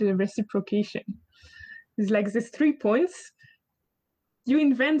necessitate a reciprocation. It's like there's 3 points. You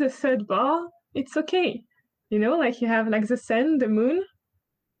invent the third bar, it's okay. Like you have like the sun, the moon,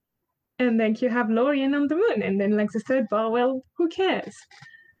 and then you have Lorien on the moon, and then like the third bar, well, who cares?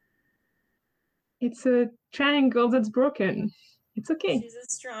 It's a triangle that's broken. It's okay. She's a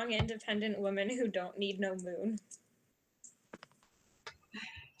strong, independent woman who don't need no moon.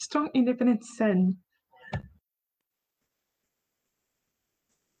 Strong, independent sun.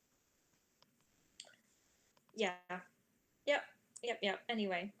 Yeah. Yep.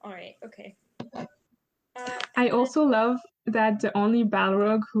 Anyway, all right, okay. I also love that the only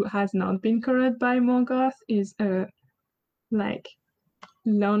Balrog who has not been corrupted by Morgoth is like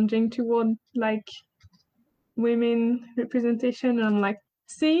lunging toward like women representation. And I'm like,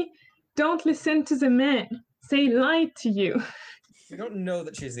 see, don't listen to the men. They lied to you. We don't know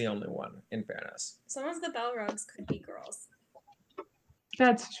that she's the only one, in fairness. Some of the Balrogs could be girls.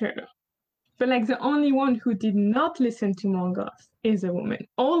 That's true. But like the only one who did not listen to Morgoth is a woman.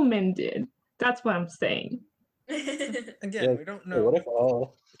 All men did. That's what I'm saying. Again, we don't know. What if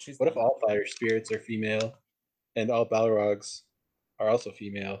all fire spirits are female, and all Balrogs are also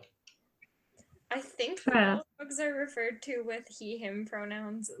female? I think the Balrogs are referred to with he/him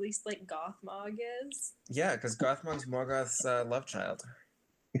pronouns, at least like Gothmog is. Yeah, because Gothmog's Morgoth's love child.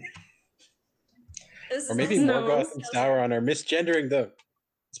 Or maybe Morgoth and Sauron are misgendering them.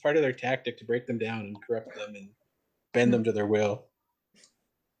 It's part of their tactic to break them down and corrupt them and bend them to their will.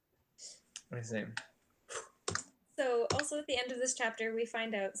 I see. So, also at the end of this chapter, we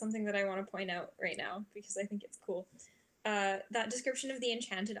find out something that I want to point out right now, because I think it's cool. That description of the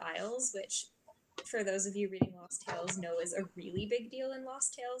Enchanted Isles, which, for those of you reading Lost Tales, know is a really big deal in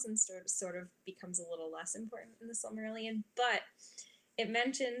Lost Tales, and sort of becomes a little less important in the Silmarillion, but it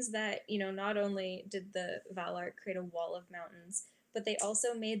mentions that, not only did the Valar create a wall of mountains, but they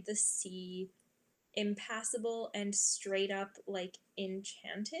also made the sea impassable and straight up, like,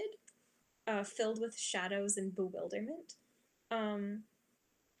 enchanted, filled with shadows and bewilderment, and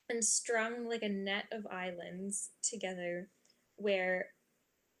strung like a net of islands together where,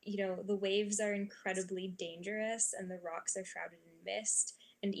 the waves are incredibly dangerous and the rocks are shrouded in mist,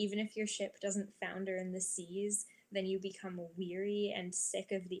 and even if your ship doesn't founder in the seas, then you become weary and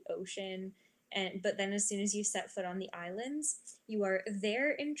sick of the ocean. But then as soon as you set foot on the islands, you are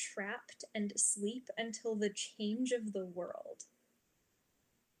there entrapped and sleep until the change of the world.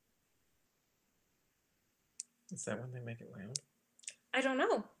 Is that when they make it round? I don't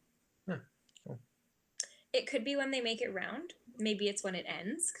know. Huh. Cool. It could be when they make it round. Maybe it's when it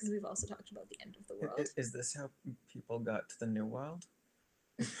ends, because we've also talked about the end of the world. Is this how people got to the New World?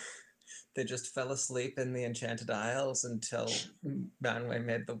 They just fell asleep in the Enchanted Isles until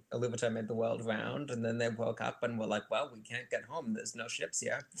Iluvatar made the world round, and then they woke up and were like, well, we can't get home, there's no ships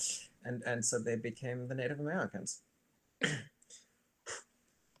here. And so they became the Native Americans.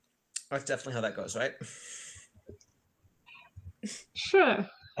 That's definitely how that goes, right? Sure.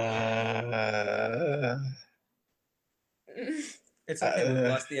 It's okay, we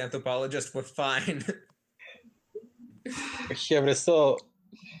lost the anthropologist, we're fine. Yeah, but it's still.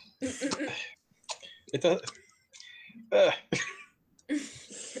 It does. I'm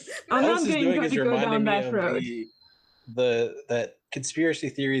All not this is going doing to is go reminding down me that of road. that conspiracy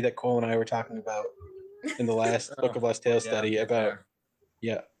theory that Cole and I were talking about in the last Book of Lost Tales study about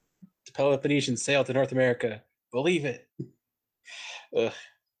the Peloponnesians sailed to North America. Believe it. Ugh,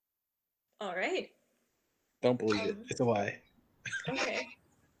 All right. don't believe it. It's a lie. Okay.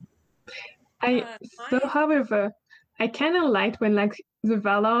 However, I kind of liked when like the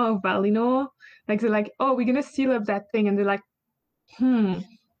Valar of Valinor, like they're like, oh, we're gonna seal up that thing, and they're like,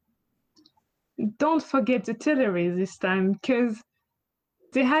 don't forget the artillery this time, because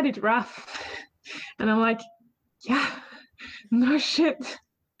they had it rough. And I'm like, yeah, no shit.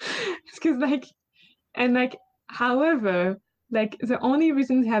 Because however, like the only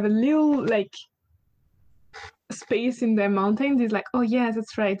reason they have a little like space in their mountains is like, oh yeah,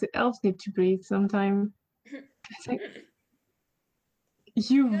 that's right, the elves need to breathe sometime. It's like,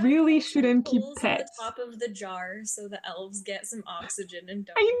 you really shouldn't keep holes pets. in the top of the jar so the elves get some oxygen and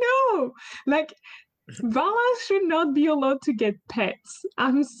don't. I know, like Valar should not be allowed to get pets.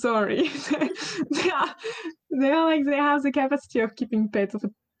 I'm sorry. they are like they have the capacity of keeping pets of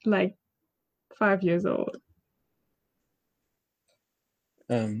like 5 years old.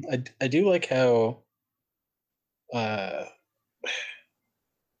 I do like how I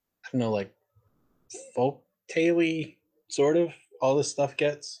don't know, like folk tale-y sort of all this stuff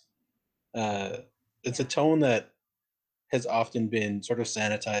gets. It's a tone that has often been sort of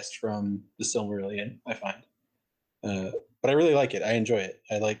sanitized from the Silmarillion, I find. But I really like it. I enjoy it.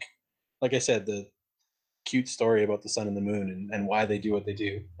 I like I said, the cute story about the sun and the moon and why they do what they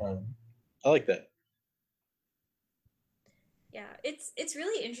do. I like that. Yeah, it's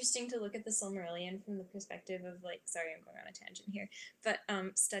really interesting to look at the Silmarillion from the perspective of like, sorry, I'm going on a tangent here, but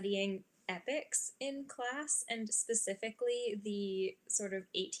studying epics in class, and specifically the sort of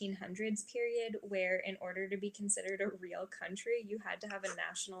 1800s period where in order to be considered a real country, you had to have a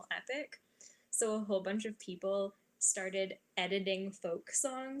national epic. So a whole bunch of people started editing folk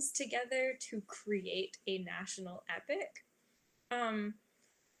songs together to create a national epic. And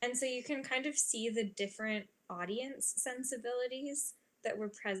so you can kind of see the different audience sensibilities that were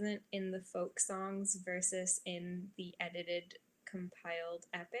present in the folk songs versus in the edited, compiled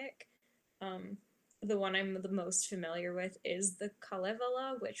epic. The one I'm the most familiar with is the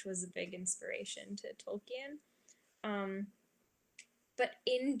Kalevala, which was a big inspiration to Tolkien. But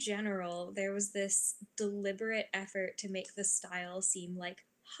in general, there was this deliberate effort to make the style seem like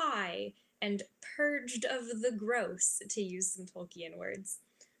high and purged of the gross, to use some Tolkien words.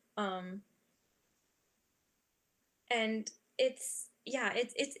 And it's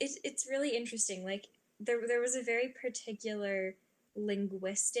really interesting. Like there was a very particular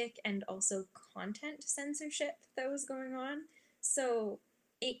linguistic and also content censorship that was going on. So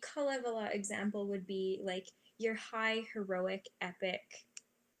a Kalevala example would be like your high heroic epic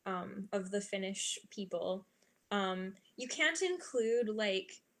of the Finnish people. You can't include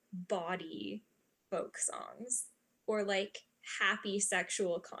like bawdy folk songs or like happy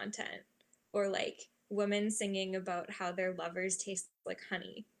sexual content or like women singing about how their lovers taste like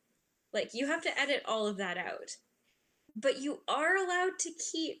honey. Like you have to edit all of that out. But you are allowed to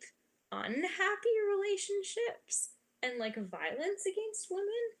keep unhappy relationships and like violence against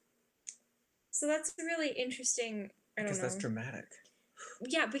women. So that's really interesting. I don't know. Because that's dramatic.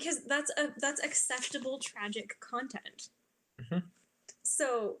 Yeah, because that's acceptable tragic content. Mm-hmm.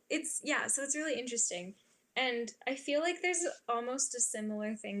 So it's really interesting. And I feel like there's almost a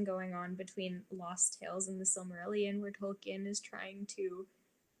similar thing going on between Lost Tales and the Silmarillion, where Tolkien is trying to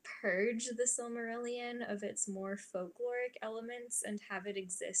purge the Silmarillion of its more folkloric elements and have it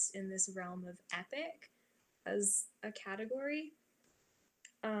exist in this realm of epic as a category.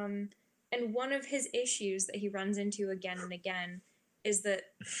 And one of his issues that he runs into again and again is the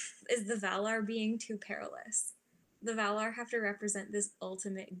Valar being too perilous. The Valar have to represent this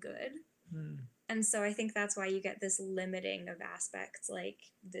ultimate good. And so I think that's why you get this limiting of aspects, like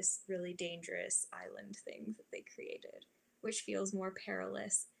this really dangerous island thing that they created, which feels more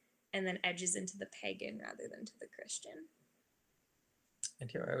perilous and then edges into the pagan rather than to the Christian. And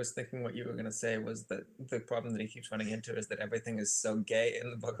here I was thinking what you were going to say was that the problem that he keeps running into is that everything is so gay in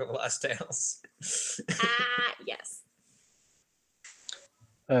the Book of Lost Tales. Yes.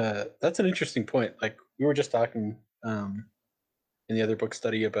 That's an interesting point. Like, we were just talking in the other book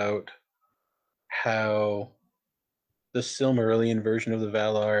study about how the Silmarillion version of the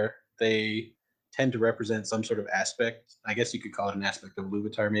Valar, they tend to represent some sort of aspect. I guess you could call it an aspect of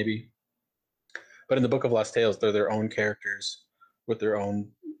Ilúvatar, maybe. But in the Book of Lost Tales, they're their own characters with their own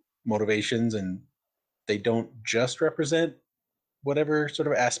motivations, and they don't just represent whatever sort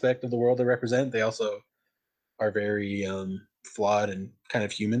of aspect of the world they represent. They also are very flawed and kind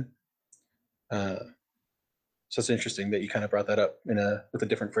of human. So it's interesting that you kind of brought that up with a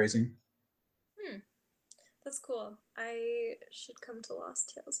different phrasing. That's cool. I should come to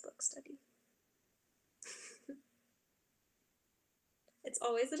Lost Tales book study. It's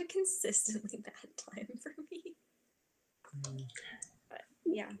always at a consistently bad time for me. But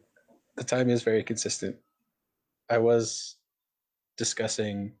yeah. The time is very consistent. I was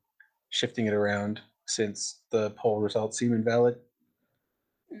discussing shifting it around since the poll results seem invalid.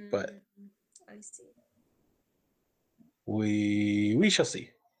 But I see. We shall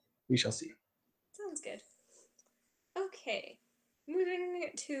see. We shall see. Sounds good. Okay. Moving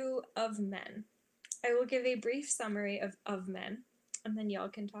to Of Men. I will give a brief summary of Men, and then y'all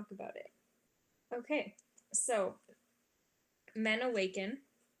can talk about it. Okay. So, men awaken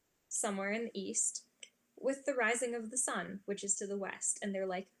somewhere in the east with the rising of the sun, which is to the west, and they're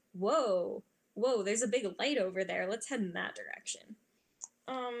like, whoa, there's a big light over there. Let's head in that direction.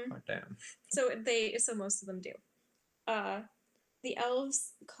 Oh, damn. So most of them do. The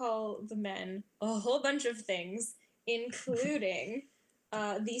elves call the men a whole bunch of things, including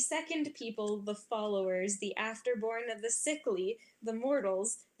the second people, the followers, the afterborn, the sickly, the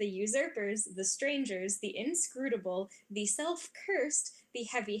mortals, the usurpers, the strangers, the inscrutable, the self-cursed, the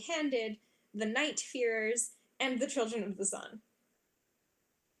heavy-handed, the night-fearers, and the children of the sun.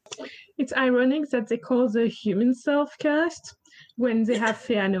 It's ironic that they call the human self-cursed when they have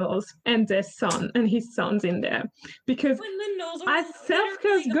Fëanor and their son and his sons in there. Because as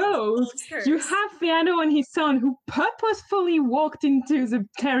self-curse goes, you have Fëanor and his son who purposefully walked into the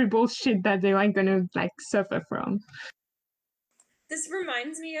terrible shit that they are going to suffer from. This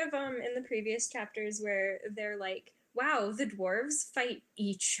reminds me of in the previous chapters where they're like, wow, the dwarves fight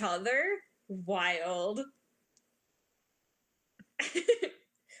each other? Wild.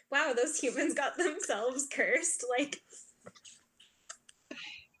 Wow, those humans got themselves cursed.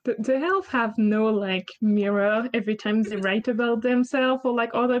 The elves have no mirror every time they write about themselves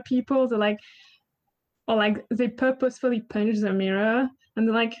or other people. They're they purposefully punch the mirror and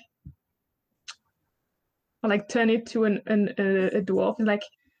they're turn it to a dwarf.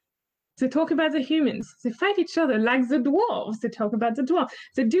 They talk about the humans. They fight each other like the dwarves. They talk about the dwarves.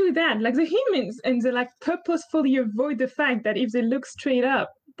 They do that like the humans, and they purposefully avoid the fact that if they look straight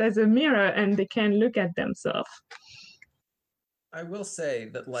up, there's a mirror and they can look at themselves. I will say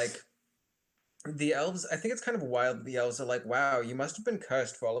that the elves, I think it's kind of wild that the elves are like, wow, you must have been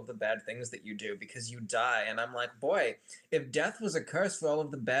cursed for all of the bad things that you do because you die. And I'm like, boy, if death was a curse for all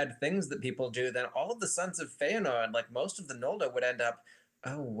of the bad things that people do, then all of the sons of Fëanor and most of the Noldor would end up,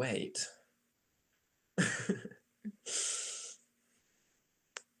 oh, wait.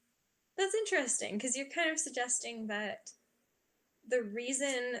 That's interesting, because you're kind of suggesting that the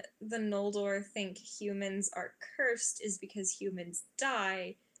reason the Noldor think humans are cursed is because humans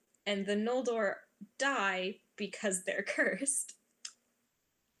die, and the Noldor die because they're cursed.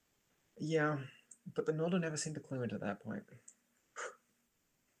 Yeah, but the Noldor never seemed to clue into that point.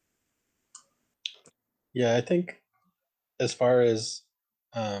 Yeah, I think as far as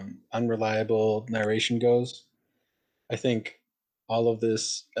unreliable narration goes, I think all of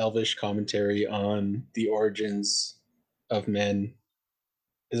this elvish commentary on the origins of men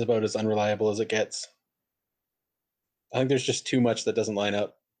is about as unreliable as it gets. I think there's just too much that doesn't line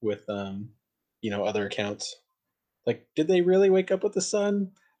up with other accounts. Did they really wake up with the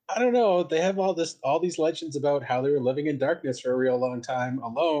sun? I don't know. They have all these legends about how they were living in darkness for a real long time,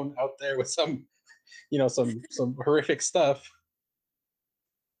 alone out there with some horrific stuff.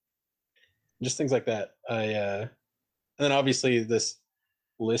 Just things like that. And then obviously this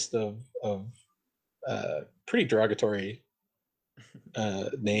list of pretty derogatory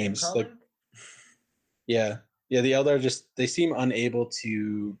names. Yeah. Yeah, the Eldar they seem unable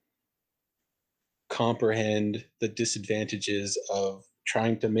to comprehend the disadvantages of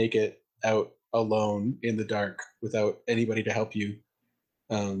trying to make it out alone in the dark without anybody to help you.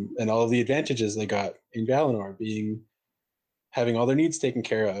 And all of the advantages they got in Valinor, having all their needs taken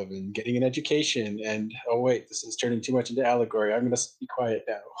care of and getting an education. And oh wait, this is turning too much into allegory. I'm going to be quiet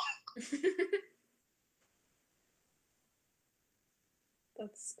now.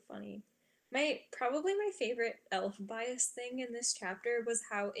 That's funny. Probably my favorite elf bias thing in this chapter was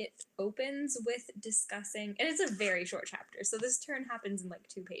how it opens with discussing, and it's a very short chapter, so this turn happens in like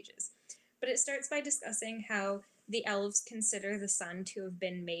 2 pages. But it starts by discussing how the elves consider the sun to have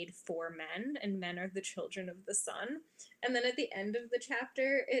been made for men, and men are the children of the sun. And then at the end of the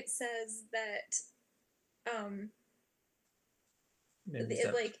chapter, it says that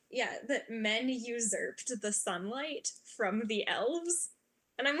that men usurped the sunlight from the elves.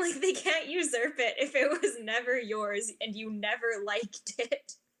 And I'm like, they can't usurp it if it was never yours and you never liked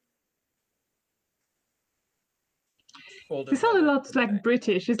it. It sounds a lot like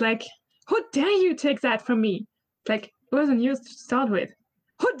British. It's like, how dare you take that from me? Like, it wasn't yours to start with.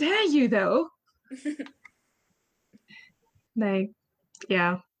 How dare you, though? Like,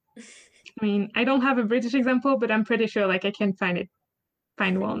 yeah. I mean, I don't have a British example, but I'm pretty sure like I can find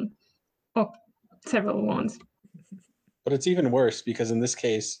one or several ones. But it's even worse because in this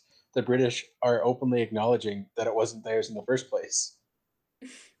case, the British are openly acknowledging that it wasn't theirs in the first place.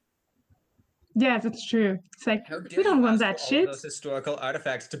 Yeah, that's true. It's like, How dare we don't you want ask that for all shit. of those historical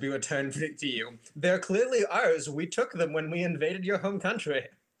artifacts to be returned to you? They're clearly ours. We took them when we invaded your home country.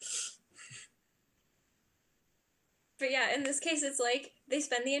 But yeah, in this case, it's like they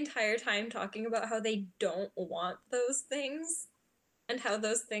spend the entire time talking about how they don't want those things and how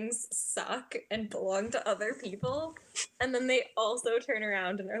those things suck and belong to other people. And then they also turn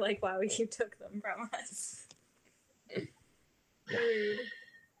around and are like, wow, you took them from us. Rude.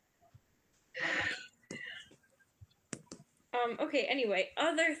 Okay, anyway,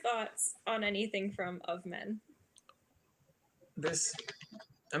 other thoughts on anything from Of Men?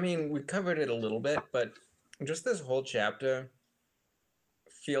 I mean, we covered it a little bit, but just this whole chapter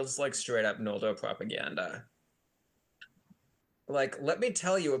feels like straight up Noldor propaganda. Like, let me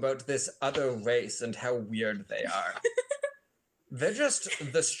tell you about this other race and how weird they are. They're just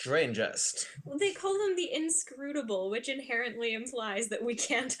the strangest. Well, they call them the inscrutable, which inherently implies that we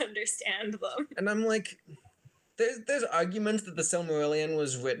can't understand them. And I'm like, there's arguments that the Silmarillion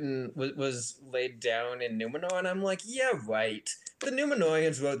was laid down in Numenor, and I'm like, yeah, right. The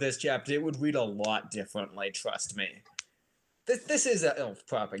Numenorians wrote this chapter. It would read a lot differently, trust me. This is elf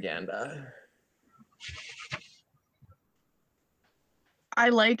propaganda. I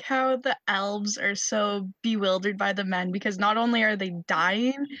like how the elves are so bewildered by the men because not only are they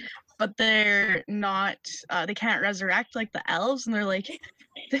dying, but they're not, they can't resurrect like the elves, and they're like,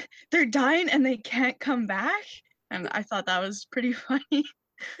 they're dying and they can't come back. And I thought that was pretty funny.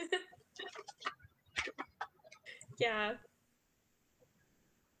 Yeah.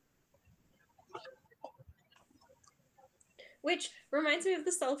 Which reminds me of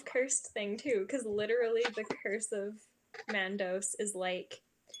the self-cursed thing too, because literally the curse of Mandos is like,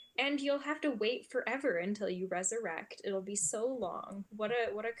 and you'll have to wait forever until you resurrect. It'll be so long. What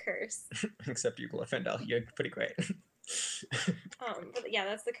a curse. Except you, Glorfindel. You're pretty great. But yeah,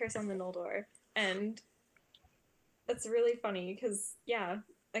 that's the curse on the Noldor. And that's really funny, because, yeah,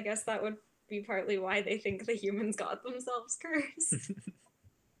 I guess that would be partly why they think the humans got themselves cursed.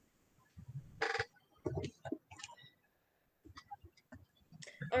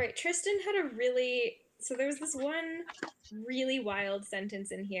 Alright, Tristan had so there's this one really wild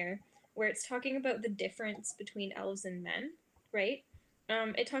sentence in here where it's talking about the difference between elves and men, right?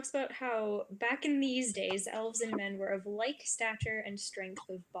 It talks about how back in these days, elves and men were of like stature and strength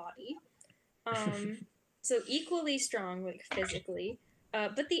of body. So equally strong, like physically,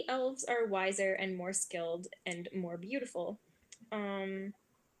 but the elves are wiser and more skilled and more beautiful. Elvish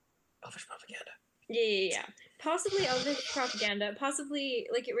propaganda. Yeah. Possibly elvish propaganda. Possibly,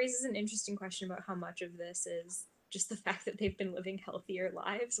 like, it raises an interesting question about how much of this is just the fact that they've been living healthier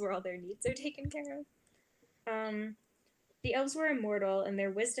lives where all their needs are taken care of. The elves were immortal, and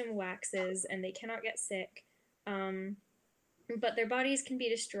their wisdom waxes, and they cannot get sick. But their bodies can be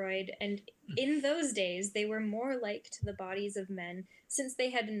destroyed, and in those days they were more like to the bodies of men, since they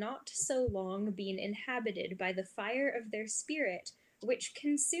had not so long been inhabited by the fire of their spirit, which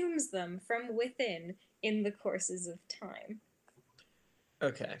consumes them from within in the courses of time.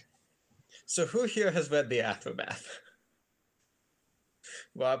 Okay. So who here has read The Aftermath?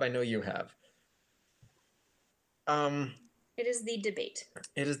 Rob, I know you have. It is the debate.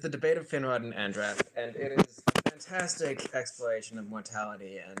 It is the debate of Finrod and Andrath, and it is a fantastic exploration of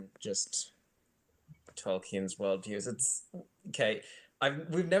mortality and just Tolkien's worldviews. It's okay.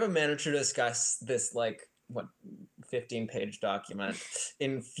 We've never managed to discuss this 15-page document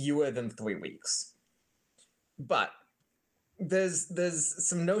in fewer than 3 weeks. But there's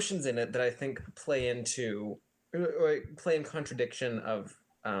some notions in it that I think play in contradiction of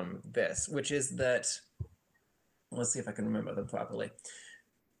this, which is that, let's see if I can remember them properly.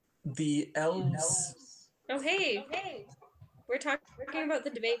 The elves. Oh, hey. We're talking about the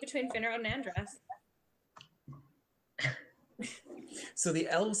debate between Finrod and Andrath. So the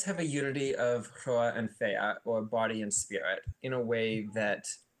elves have a unity of Hroa and Thea, or body and spirit, in a way that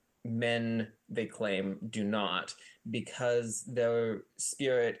men, they claim, do not, because their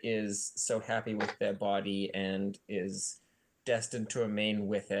spirit is so happy with their body and is destined to remain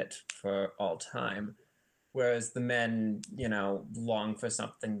with it for all time. Whereas the men, long for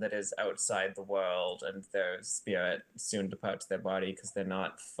something that is outside the world, and their spirit soon departs their body because they're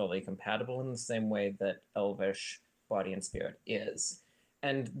not fully compatible in the same way that elvish body and spirit is.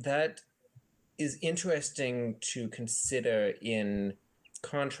 And that is interesting to consider in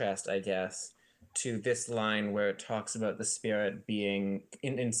contrast, I guess, to this line where it talks about the spirit being,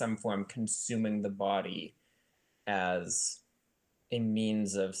 in some form, consuming the body as a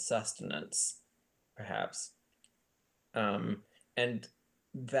means of sustenance, perhaps. And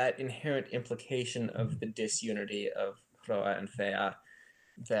that inherent implication of the disunity of Hroa and Thea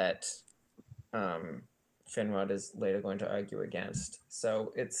that Finrod is later going to argue against.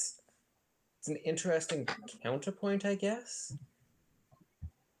 So it's an interesting counterpoint, I guess.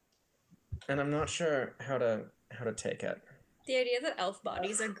 And I'm not sure how to take it. The idea that elf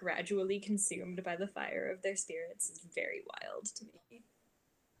bodies are gradually consumed by the fire of their spirits is very wild to me.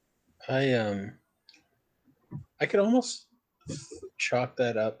 I could almost chalk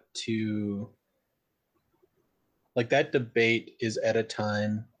that up to that debate is at a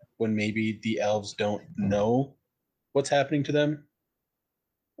time when maybe the elves don't know what's happening to them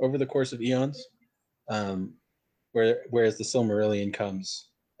over the course of eons. Whereas the Silmarillion comes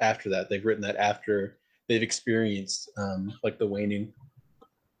after that. They've written that after they've experienced the waning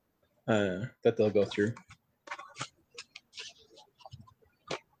that they'll go through.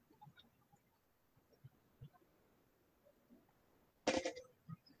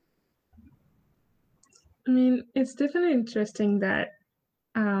 I mean, it's definitely interesting that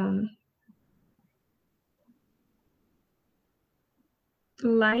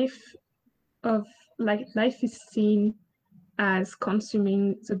life is seen as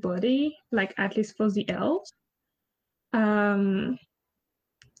consuming the body, at least for the elves. I'm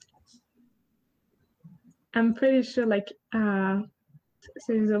pretty sure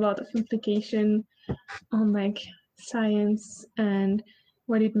there's a lot of implication on science and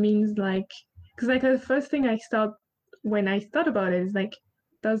what it means, because the first thing when I thought about it is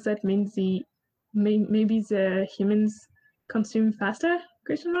does that mean maybe the humans consume faster? ?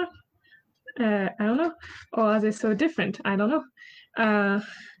 I don't know. Or are they so different? I don't know. I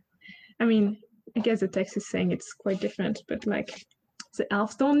mean, I guess the text is saying it's quite different, but the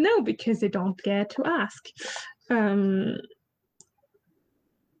elves don't know because they don't dare to ask.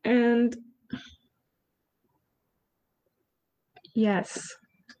 And yes,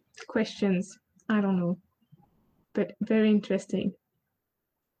 questions. I don't know, but very interesting.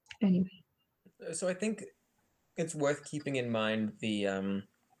 Anyway. So I think it's worth keeping in mind the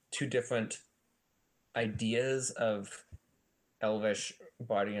two different ideas of elvish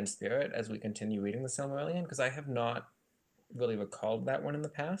body and spirit as we continue reading the Silmarillion, because I have not really recalled that one in the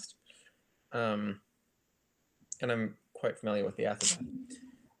past. And I'm quite familiar with the Athabad.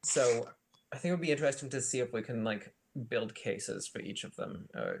 So I think it would be interesting to see if we can build cases for each of them,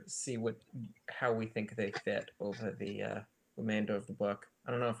 or see how we think they fit over the remainder of the book.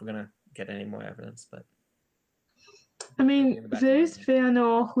 I don't know if we're gonna get any more evidence, but I mean, there is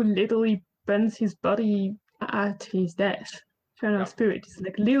Fëanor who literally burns his body at his death. Fëanor's spirit is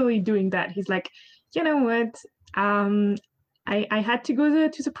literally doing that. He's like, you know what? I had to go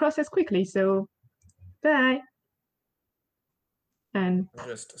to the process quickly, so bye. And I'm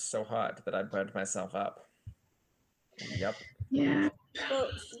just so hot that I burned myself up. Yep. Yeah. Well,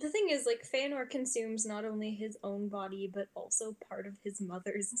 the thing is, Fëanor consumes not only his own body, but also part of his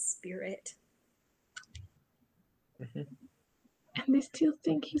mother's spirit. Mm-hmm. And they still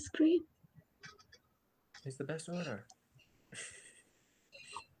think he's great. He's the best order.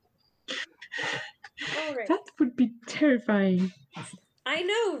 All right. That would be terrifying. I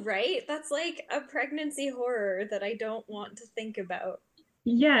know, right? That's a pregnancy horror that I don't want to think about.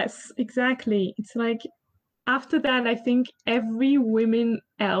 Yes, exactly. It's after that, I think every women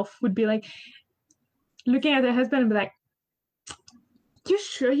elf would be like looking at their husband and be like, "You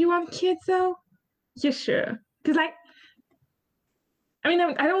sure you want kids though? You sure?" Because like, I mean,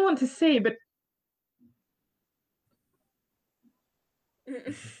 I don't want to say, but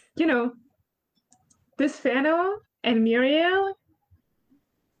you know, this Fëanor and Muriel,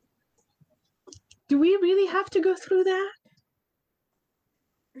 do we really have to go through that?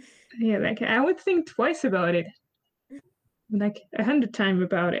 Yeah, like I would think twice about it, like 100 times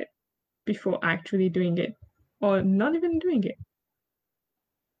about it before actually doing it, or not even doing it.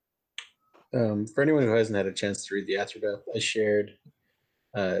 For anyone who hasn't had a chance to read the Afterdeath, I shared.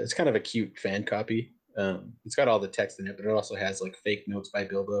 It's kind of a cute fan copy. It's got all the text in it, but it also has like fake notes by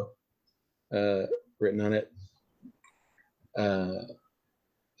Bilbo written on it.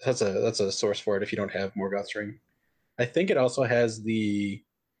 That's a source for it if you don't have Morgoth's Ring. I think it also has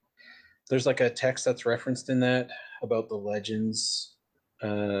there's like a text that's referenced in that about the legends. I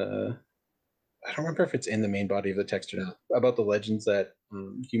don't remember if it's in the main body of the text or not, about the legends that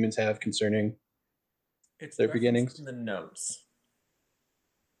humans have concerning It's their referenced beginnings. in the notes.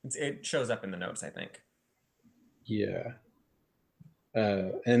 It shows up in the notes, I think. Yeah.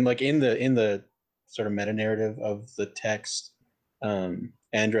 And like in the sort of meta narrative of the text,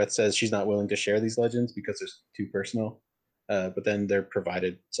 Andreth says she's not willing to share these legends because they're too personal, but then they're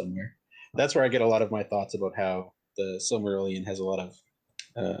provided somewhere. That's where I get a lot of my thoughts about how the Silmarillion has a lot of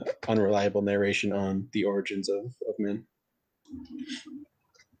unreliable narration on the origins of men.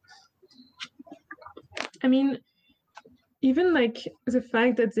 I mean, even like the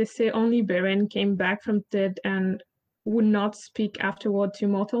fact that they say only Beren came back from dead and would not speak afterward to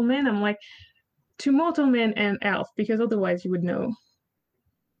mortal men, I'm like, to mortal men and elf, because otherwise you would know.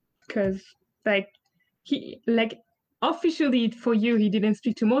 Because like he like officially for you he didn't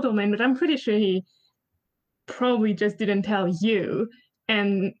speak to mortal men, but I'm pretty sure he probably just didn't tell you,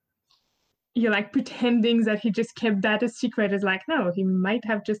 and you're like pretending that he just kept that a secret. Is like, no, he might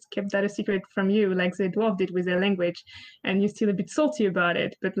have just kept that a secret from you, like the dwarf did with their language, and you're still a bit salty about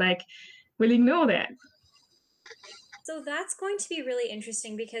it, but like we'll ignore that. So that's going to be really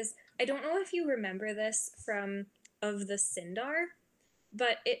interesting because I don't know if you remember this from Of the Sindar,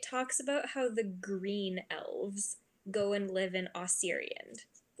 but it talks about how the green elves go and live in Osiriand,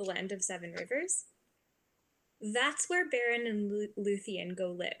 the land of seven rivers. That's where Beren and Luthien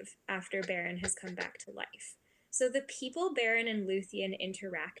go live after Beren has come back to life. So the people Beren and Luthien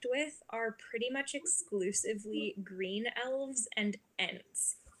interact with are pretty much exclusively green elves and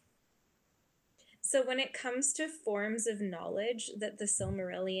Ents. So when it comes to forms of knowledge that the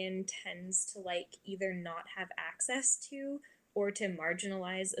Silmarillion tends to like either not have access to or to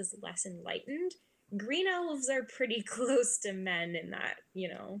marginalize as less enlightened, green elves are pretty close to men in that,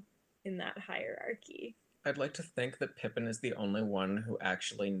 in that hierarchy. I'd like to think that Pippin is the only one who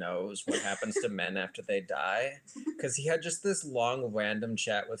actually knows what happens to men after they die, because he had just this long random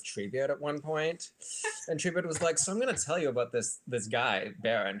chat with Treebeard at one point, and Treebeard was like, "So I'm going to tell you about this guy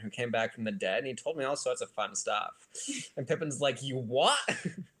Beren who came back from the dead, and he told me all sorts of fun stuff." And Pippin's like, "You what?"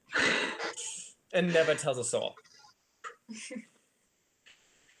 And never tells a soul.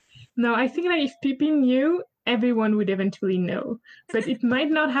 No, I think that if Pippin knew, everyone would eventually know. But it might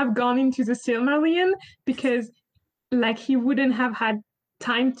not have gone into the Silmarillion because like he wouldn't have had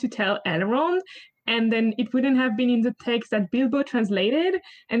time to tell Elrond, and then it wouldn't have been in the text that Bilbo translated,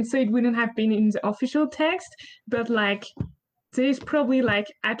 and so it wouldn't have been in the official text. But like there's probably like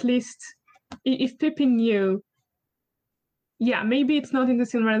at least if Pippin knew, yeah, maybe it's not in the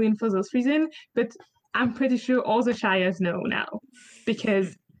Silmarillion for those reasons, but I'm pretty sure all the Shires know now.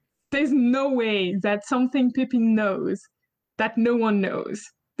 Because there's no way that something Pippin knows that no one knows.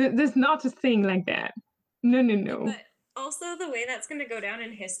 There's not a thing like that. No. But also the way that's going to go down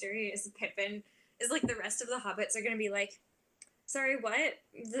in history is Pippin is like the rest of the hobbits are going to be like, sorry, what?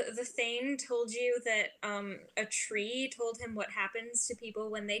 The Thane told you that a tree told him what happens to people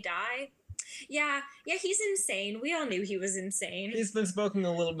when they die? Yeah, he's insane. We all knew he was insane. He's been smoking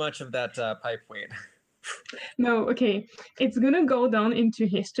a little much of that pipe weed. No, okay. It's gonna go down into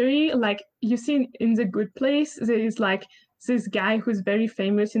history. Like you see in The Good Place, there is like this guy who's very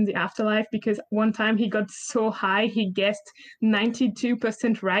famous in the afterlife because one time he got so high he guessed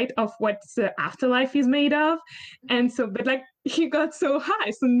 92% right of what the afterlife is made of. And so, but like he got so high,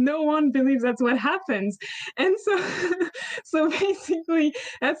 so no one believes that's what happens. And so so basically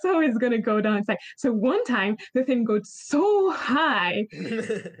that's how it's gonna go down. It's like, so one time the thing got so high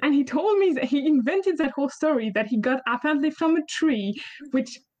and he told me that he invented that whole story that he got apparently from a tree,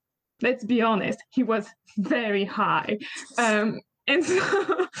 which, let's be honest, he was very high. And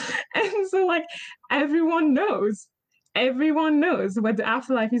so, and so like everyone knows what the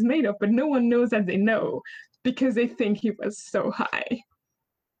afterlife is made of, but no one knows that they know because they think he was so high.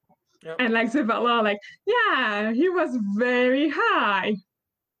 Yep. And like the Valar, like, yeah, he was very high.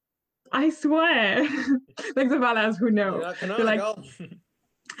 I swear. Like the Valars who know. You're not They're like, canonical.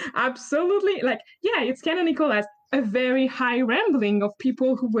 absolutely. Like, yeah, it's canonical as a very high rambling of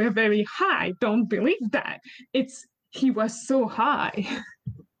people who were very high. Don't believe that. He was so high.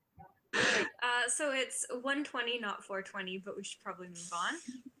 Right. So it's 120, not 420, but we should probably move on.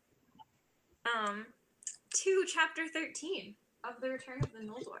 To chapter 13 of the Return of the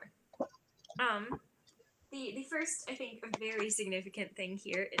Noldor. The first, I think, a very significant thing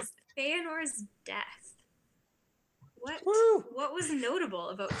here is Feanor's death. What was notable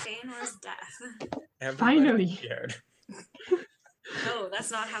about Feanor's death? Everybody Finally. scared. No,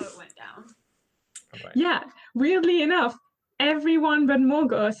 that's not how it went down. Okay. Yeah, weirdly enough, everyone but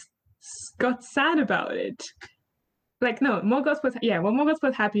Morgoth got sad about it. Like, no, Morgoth was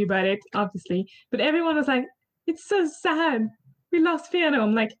happy about it, obviously, but everyone was like, it's so sad. We lost Fëanor.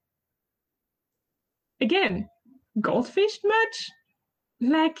 I'm like, again, goldfished much?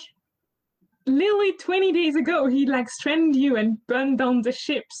 Like, literally 20 days ago, he like stranded you and burned down the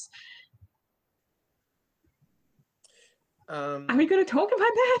ships. Are we going to talk about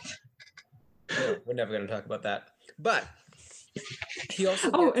that? No, we're never going to talk about that. But he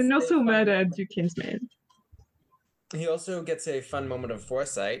also and also murdered Duke Kinsman. He also gets a fun moment of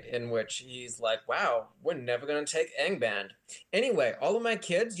foresight in which he's like, wow, we're never going to take Angband. Anyway, all of my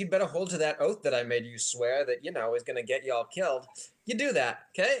kids, you'd better hold to that oath that I made you swear that, is going to get y'all killed. You do that,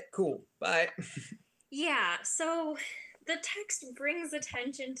 okay? Cool. Bye. Yeah, so the text brings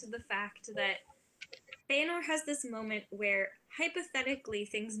attention to the fact that Feanor has this moment where, hypothetically,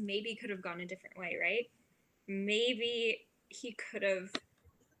 things maybe could have gone a different way, right? Maybe he could have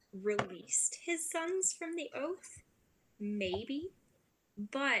released his sons from the oath. Maybe.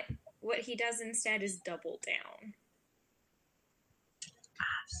 But what he does instead is double down.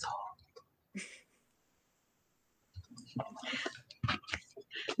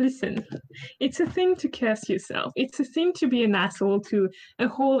 Listen, it's a thing to curse yourself. It's a thing to be an asshole to a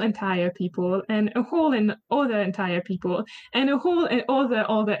whole entire people and a whole and other entire people and a whole and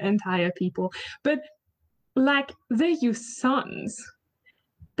other entire people. But like, they're your sons.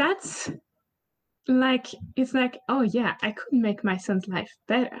 That's like, it's like, oh yeah, I could make my son's life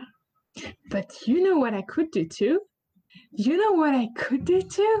better. But you know what I could do too? You know what I could do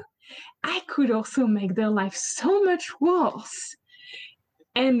too? I could also make their life so much worse.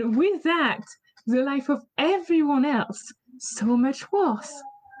 And with that, the life of everyone else so much worse.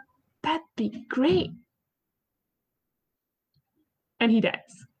 That'd be great. And he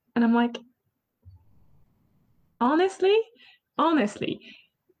dies. And I'm like, honestly,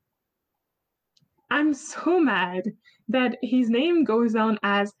 I'm so mad that his name goes on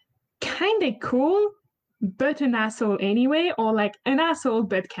as kinda cool, but an asshole anyway, or like an asshole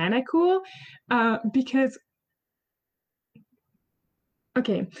but kinda cool, because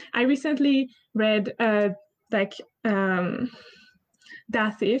okay, I recently read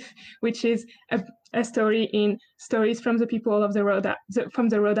Dathif, which is a story in Stories from the People of the from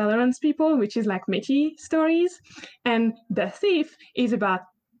the Rhodalarans people, which is like Métis stories, and the thief is about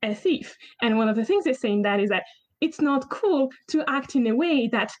a thief, and one of the things they say in that is that it's not cool to act in a way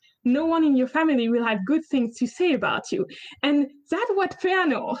that no one in your family will have good things to say about you. And that's what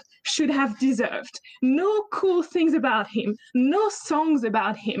Fëanor should have deserved. No cool things about him, no songs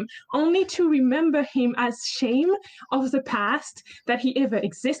about him, only to remember him as shame of the past, that he ever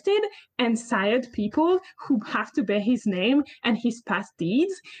existed, and sired people who have to bear his name and his past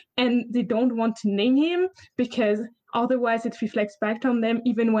deeds, and they don't want to name him because otherwise it reflects back on them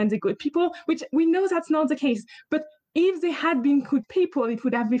even when they're good people, which we know that's not the case. But if they had been good people, it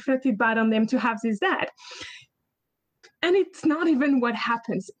would have reflected bad on them to have this that. And it's not even what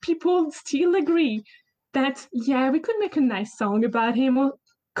happens. People still agree that, yeah, we could make a nice song about him, or a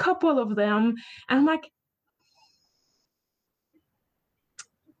couple of them. And I'm like,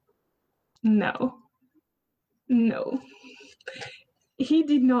 no. He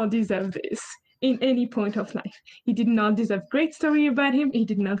did not deserve this in any point of life. He did not deserve great story about him. He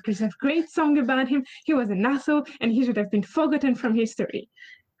did not deserve great song about him. He was an asshole and he should have been forgotten from history.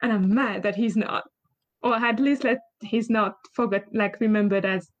 And I'm mad that he's not. Or at least that he's not remembered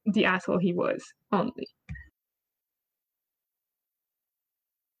as the asshole he was only.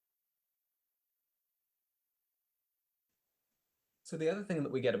 So the other thing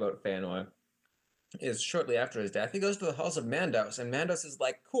that we get about Fëanor is shortly after his death, he goes to the halls of Mandos, and Mandos is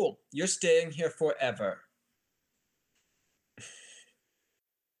like, cool, you're staying here forever.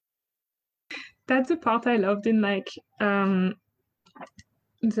 that's the part I loved in like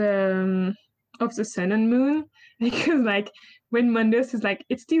the of the Sun and Moon, because like when Mundus is like,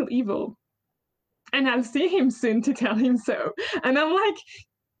 it's still evil, and I'll see him soon to tell him so, and I'm like,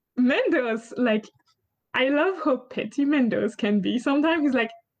 Mendos, like, I love how petty Mendos can be sometimes. He's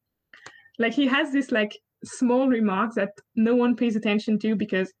like he has this like small remarks that no one pays attention to,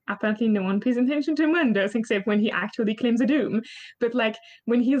 because apparently no one pays attention to Mendos except when he actually claims a doom. But like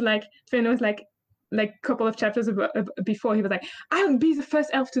when he's like, Fëanor's like a couple of chapters before, he was like, I'll be the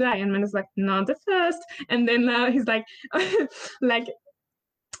first elf to die, and Mendo's like, not the first. And then he's like like,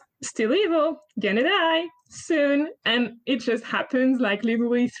 still evil, gonna die soon, and it just happens like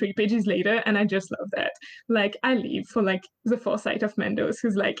literally 3 pages later, and I just love that. Like, I live for like the foresight of Mendos,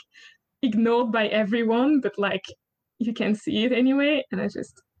 who's like ignored by everyone, but like you can see it anyway, and this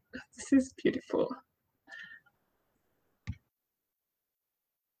is beautiful.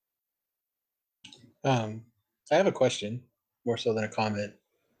 I have a question, more so than a comment.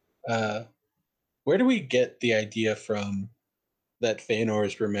 Where do we get the idea from that Fëanor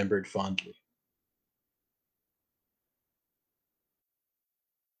is remembered fondly?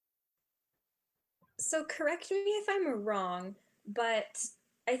 So correct me if I'm wrong, but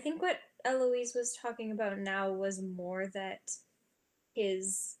I think what Eloise was talking about now was more that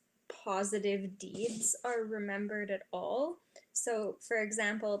his positive deeds are remembered at all. So, for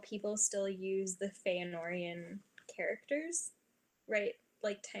example, people still use the Fëanorian characters, right?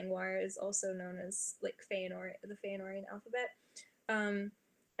 Like Tangwar is also known as like Fëanor, the Fëanorian alphabet.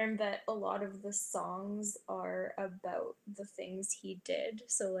 And that a lot of the songs are about the things he did.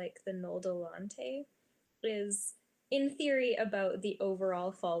 So, like the Noldolante is in theory about the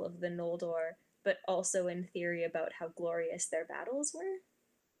overall fall of the Noldor, but also in theory about how glorious their battles were.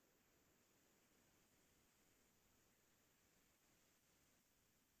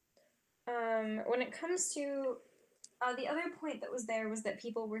 When it comes to the other point that was there was that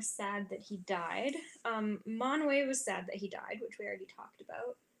people were sad that he died. Monwë was sad that he died, which we already talked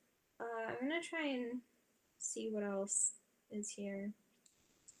about. I'm gonna try and see what else is here.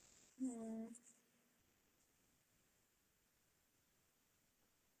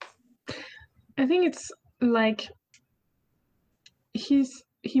 I think it's like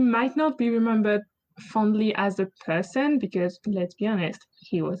he might not be remembered fondly as a person, because let's be honest,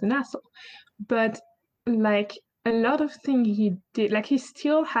 he was an asshole. But like a lot of things he did, like he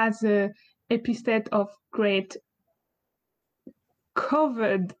still has a epithet of great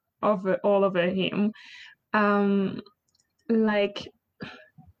covered over all over him. Like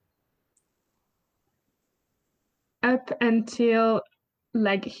up until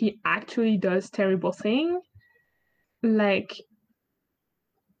like he actually does terrible thing, like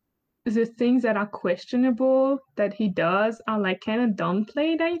the things that are questionable that he does are like kind of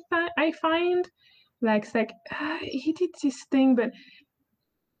downplayed. I find like it's like he did this thing, but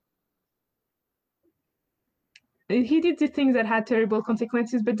he did the things that had terrible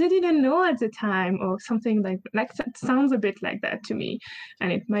consequences, but they didn't know at the time, or something like that sounds a bit like that to me,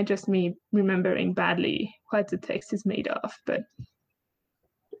 and it might just me remembering badly what the text is made of, but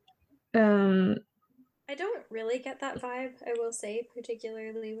I don't really get that vibe, I will say,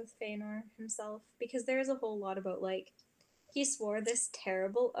 particularly with Fëanor himself, because there's a whole lot about like he swore this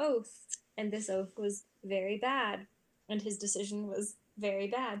terrible oath, and this oath was very bad, and his decision was very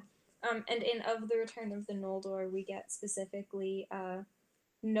bad. And in Of the Return of the Noldor, we get specifically,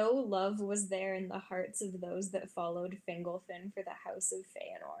 no love was there in the hearts of those that followed Fingolfin for the house of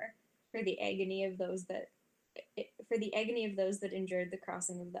Fëanor, for the agony of those that endured the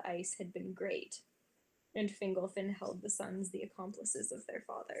crossing of the ice had been great, and Fingolfin held the sons the accomplices of their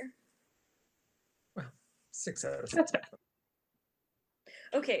father. Well, 6 out of 6. that's fair.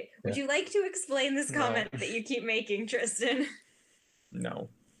 Okay, would you like to explain this comment that you keep making, Tristan? No,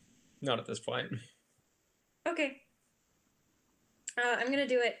 not at this point. Okay. I'm gonna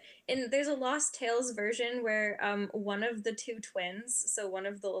do it. There's a Lost Tales version where one of the two twins, so one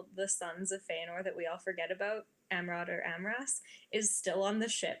of the sons of Fëanor that we all forget about, Amrod or Amras, is still on the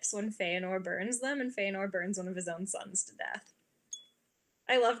ships when Fëanor burns them, and Fëanor burns one of his own sons to death.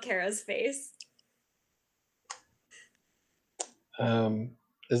 I love Kara's face.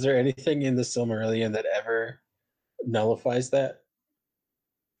 Is there anything in the Silmarillion that ever nullifies that?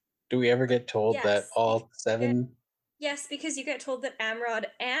 Do we ever get told that all 7? Yes, because you get told that Amrod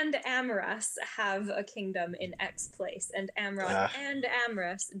and Amras have a kingdom in X place, and Amrod and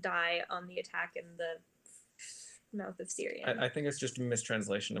Amras die on the attack in the mouth of Sirion. I think it's just a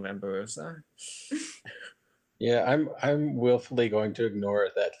mistranslation of Amberosa. Yeah, I'm willfully going to ignore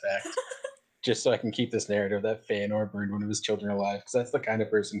that fact, just so I can keep this narrative that Fëanor burned one of his children alive, because that's the kind of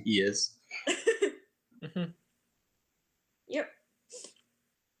person he is. Mm-hmm. Yep.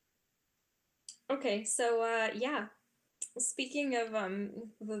 Okay, so yeah. Speaking of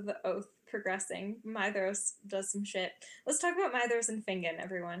the oath progressing, Mithros does some shit. Let's talk about Mithros and Fingon,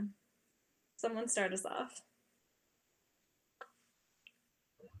 everyone. Someone start us off.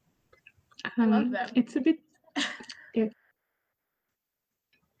 I love them. It's a bit.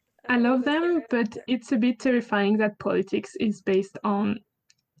 I What love was them, your- but it's a bit terrifying that politics is based on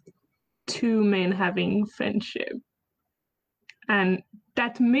two men having friendship, and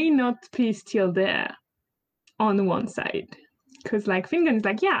that may not be still there on one side. Because like Fingon is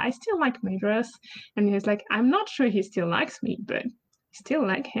like, yeah, I still like Madras, and he's like, I'm not sure he still likes me, but I still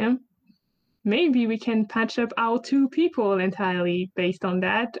like him. Maybe we can patch up our two people entirely based on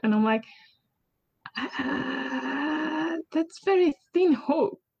that. And I'm like, that's very thin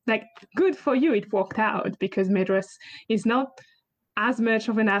hope. Like, good for you, it worked out because Madras is not as much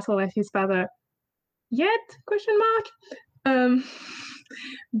of an asshole as his father yet? Question mark.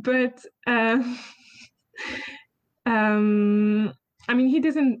 But I mean, he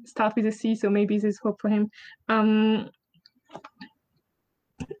doesn't start with a C, so maybe there's hope for him.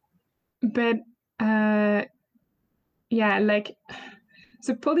 But yeah, like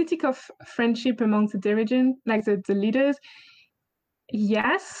the politic of friendship among the dirigent, like the leaders,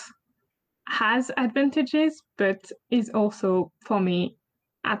 yes, has advantages, but is also, for me,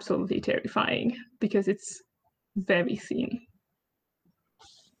 absolutely terrifying because it's very thin.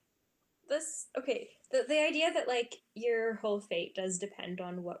 This okay. The idea that like your whole fate does depend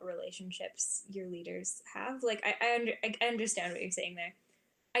on what relationships your leaders have. Like I understand what you're saying there.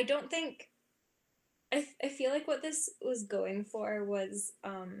 I don't think I feel like what this was going for was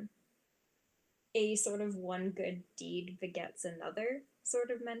a sort of one good deed begets another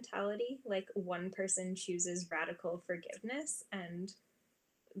sort of mentality. Like one person chooses radical forgiveness, and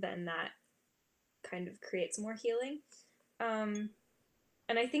then that kind of creates more healing. And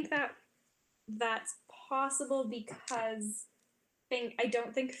I think that that's possible because I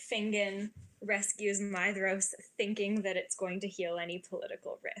don't think Fingon rescues Mithros thinking that it's going to heal any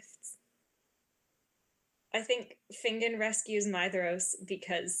political rifts. I think Fingon rescues Mithros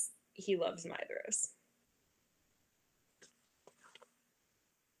because he loves Mithros.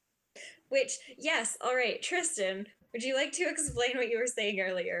 Which, yes, all right, Tristan, would you like to explain what you were saying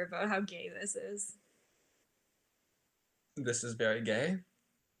earlier about how gay this is? This is very gay.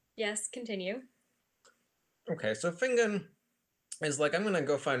 Yes, continue. Okay, so Fingon is like, I'm gonna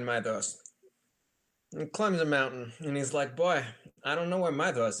go find Mithros. He climbs a mountain, and he's like, boy, I don't know where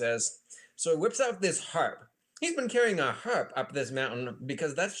Mithros is. So he whips out this harp. He's been carrying a harp up this mountain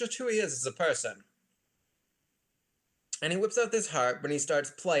because that's just who he is as a person. And he whips out this harp and he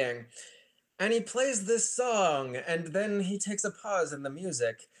starts playing. And he plays this song, and then he takes a pause in the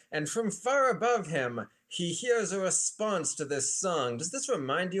music. And from far above him, he hears a response to this song. Does this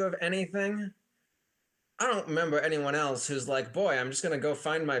remind you of anything? I don't remember anyone else who's like, boy, I'm just gonna go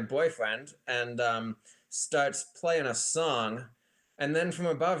find my boyfriend, and starts playing a song, and then from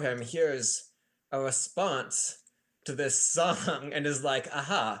above him hears a response to this song and is like,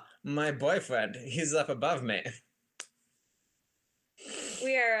 aha, my boyfriend, he's up above me.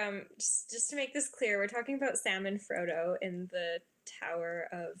 We are just to make this clear, we're talking about Sam and Frodo in the Tower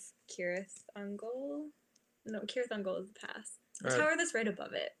of Cirith Ungol. No, Cirith Ungol is the pass. The tower that's right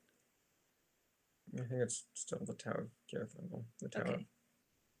above it. I think it's still the Tower of Cirith Ungol. The Tower. Okay.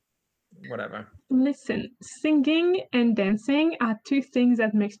 Whatever. Listen, singing and dancing are two things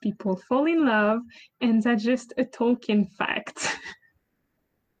that makes people fall in love, and that's just a Tolkien fact.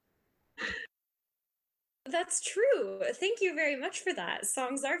 That's true. Thank you very much for that.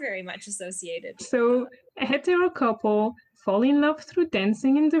 Songs are very much associated. So a hetero couple fall in love through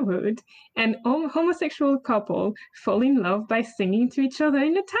dancing in the wood, and a homosexual couple fall in love by singing to each other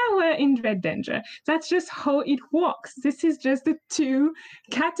in a tower in Dread Danger. That's just how it works. This is just the two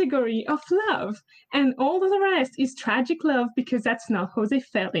category of love, and all the rest is tragic love because that's not how they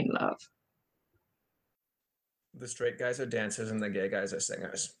fell in love. The straight guys are dancers and the gay guys are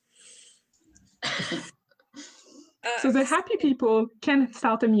singers. So the happy people can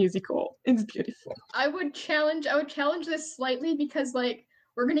start a musical. It's beautiful. I would challenge this slightly because like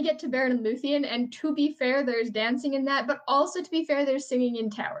we're gonna get to Baron and Luthien, and to be fair, there's dancing in that, but also to be fair, there's singing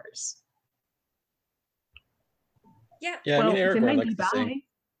in towers. Yeah. Yeah, I mean, Aragorn likes to sing.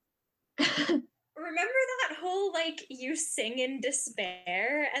 Remember that whole like you sing in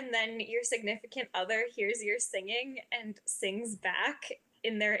despair and then your significant other hears your singing and sings back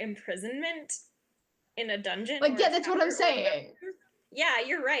in their imprisonment in a dungeon? Like, yeah, that's what I'm saying. Yeah,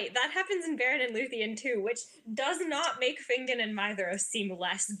 you're right. That happens in Baron and Luthien too, which does not make Fingon and Maedhros seem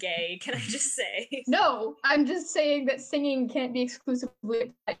less gay, can I just say? No, I'm just saying that singing can't be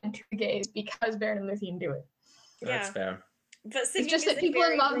exclusively applied to gays because Baron and Luthien do it. That's Yeah. fair. But singing just is that a people in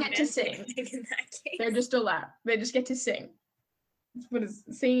very love get to romantic sing. thing in that case. They're just allowed. They just get to sing.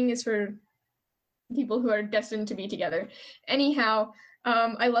 Singing is for people who are destined to be together. Anyhow,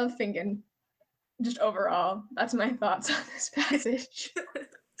 I love Fingon. Just overall, that's my thoughts on this passage.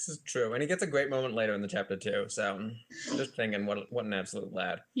 This is true, and he gets a great moment later in the chapter too. So, just thinking, what an absolute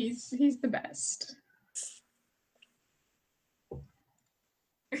lad. He's the best.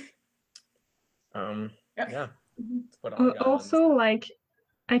 Yeah. What Also, like,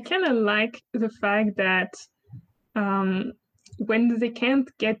 I kind of like the fact that when they can't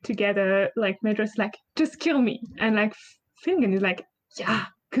get together, like Maedhros like, just kill me, and like Fingon is like, yeah,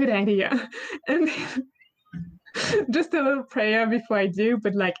 good idea, and just a little prayer before I do,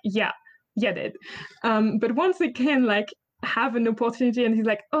 but like, yeah, it. But once they can like have an opportunity, and he's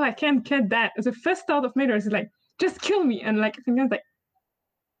like, oh, I can't get that. The first thought of Maedhros is like, just kill me, and like Fingon's like,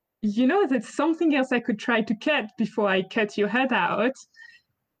 you know, there's something else I could try to cut before I cut your head out.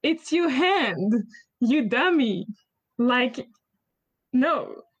 It's your hand, you dummy. Like,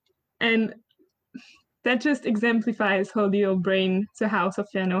 no. And that just exemplifies how little brain the House of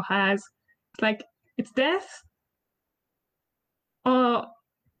Fëanor has. Like, it's death, or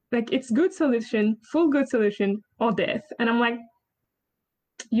like it's good solution, full good solution, or death. And I'm like,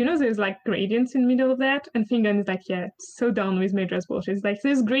 you know, there's like gradients in the middle of that, and Fingon is like, yeah, so done with Maedhros bullshit. It's like,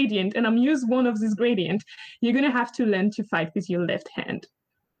 there's gradient, and I'm use one of this gradient. You're gonna have to learn to fight with your left hand.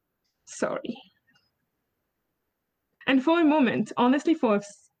 Sorry. And for a moment, honestly, for a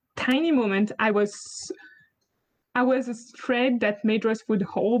tiny moment, I was afraid that Maedhros would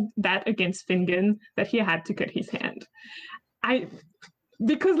hold that against Fingon, that he had to cut his hand.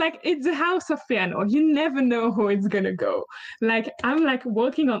 Because like it's the House of Fëanor, you never know how it's gonna go. Like I'm like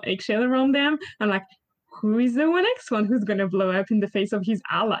walking on eggshell around them. I'm like, who is the next one who's gonna blow up in the face of his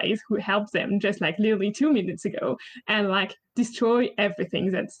allies who helped them just like literally 2 minutes ago and like destroy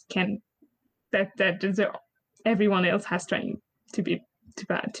everything that everyone else has trying to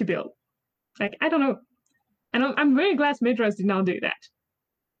build. Like I don't know, and I'm very glad Maedhros did not do that.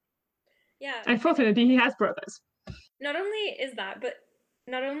 Yeah. Unfortunately, he has brothers. Not only is that, but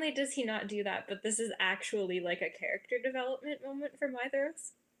not only does he not do that, but this is actually like a character development moment for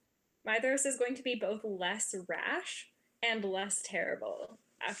Maedhros. Maedhros is going to be both less rash and less terrible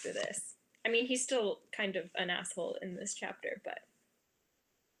after this. I mean, he's still kind of an asshole in this chapter, but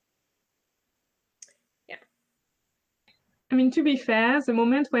yeah. I mean, to be fair, the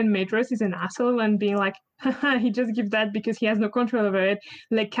moment when Maedhros is an asshole and being like, haha, he just gives that because he has no control over it,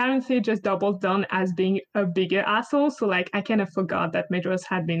 like Caranthea just doubled down as being a bigger asshole, so like I kind of forgot that Maedhros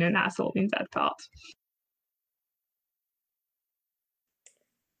had been an asshole in that part.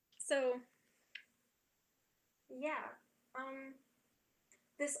 So, yeah,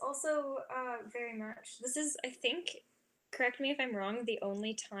 this also very much, this is, I think, correct me if I'm wrong, the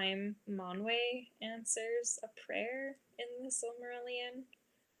only time Manwë answers a prayer in the Silmarillion.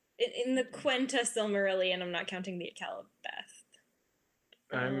 In the Quenta Silmarillion, I'm not counting the Akalabeth.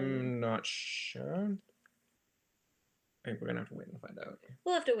 I'm not sure. I think we're gonna have to wait and find out.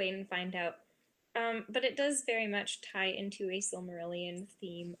 We'll have to wait and find out. But it does very much tie into a Silmarillion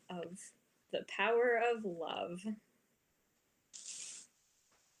theme of the power of love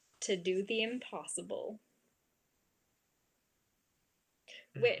to do the impossible.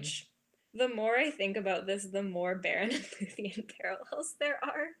 Which, the more I think about this, the more Baron and Luthien parallels there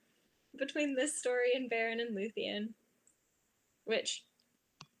are between this story and Baron and Luthien. Which,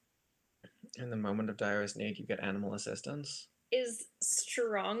 in the moment of direst need, you get animal assistance. Is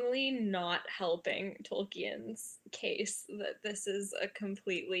strongly not helping Tolkien's case that this is a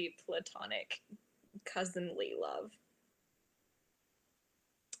completely platonic, cousinly love.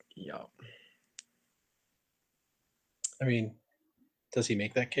 Yup. I mean, does he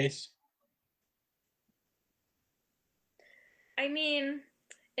make that case? I mean,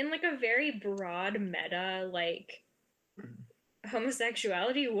 in like a very broad meta, like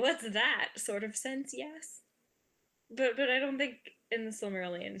homosexuality, what's that sort of sense, yes. But I don't think in the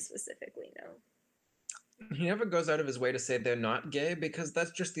Silmarillion specifically, no. He never goes out of his way to say they're not gay because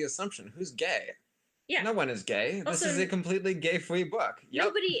that's just the assumption. Who's gay? Yeah. No one is gay. Also, this is a completely gay-free book.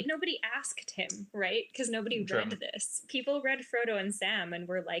 Yep. Nobody asked him, right? Because nobody True. read this. People read Frodo and Sam and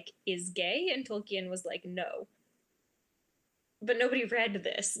were like, is gay? And Tolkien was like, no. But nobody read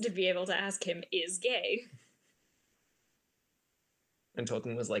this to be able to ask him, is gay? And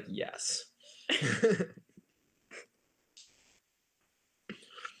Tolkien was like, yes.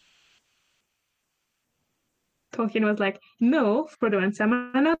 Tolkien was like, no, Frodo and Sam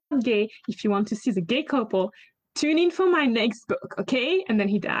are not gay. If you want to see the gay couple, tune in for my next book, okay? And then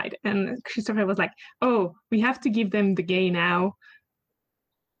he died. And Christopher was like, oh, we have to give them the gay now.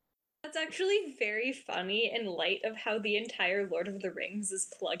 That's actually very funny in light of how the entire Lord of the Rings is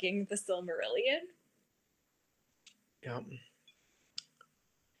plugging the Silmarillion. Yep.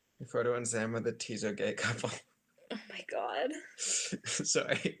 Frodo and Sam are the teaser gay couple. Oh my god.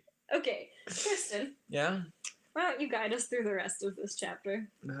 Sorry. Okay, Kristen, Yeah? why don't you guide us through the rest of this chapter?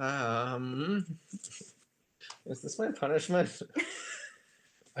 Is this my punishment?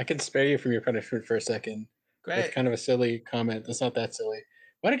 I can spare you from your punishment for a second. Great. It's kind of a silly comment. That's not that silly.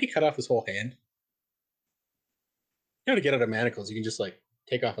 Why did he cut off his whole hand? You know, to get out of manacles, you can just like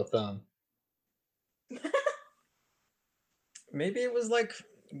take off a thumb. Maybe it was like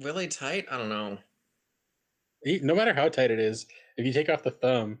really tight. I don't know. No matter how tight it is, if you take off the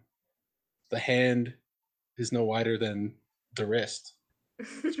thumb, the hand is no wider than the wrist,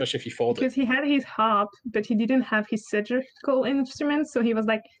 especially if you fold Because it. he had his harp, but he didn't have his surgical instruments, so he was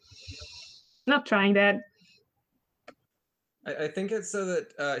like, not trying that. I think it's so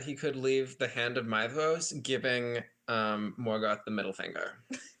that he could leave the hand of Mithros, giving Morgoth the middle finger.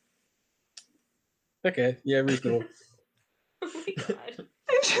 Okay, yeah, reasonable. Oh my god.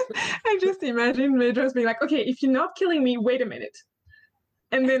 I just imagine Medros being like, okay, if you're not killing me, wait a minute.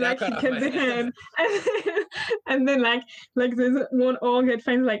 And then Now like he cut off cut my the hand. hand. And then like there's one orc that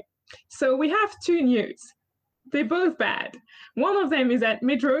finds like, so we have two news. They're both bad. One of them is that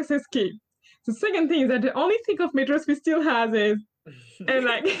Medros escaped. The second thing is that the only thing of Medros we still has is, and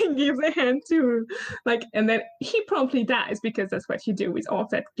like gives a hand to like, and then he promptly dies because that's what you do with orcs,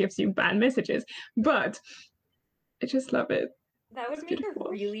 that gives you bad messages. But I just love it. That would It's make beautiful.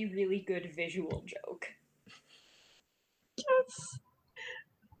 a really, really good visual joke. Yes.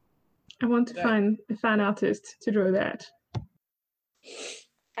 I want to find a fan artist to draw that.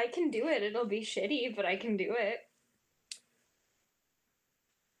 I can do it. It'll be shitty, but I can do it.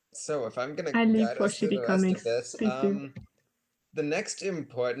 So if I'm gonna I live guide for us through the shitty rest comics. of this, Please do. the next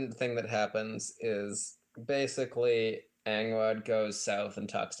important thing that happens is basically Angwad goes south and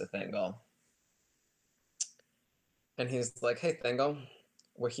talks to Thingol. And he's like, hey Thingol,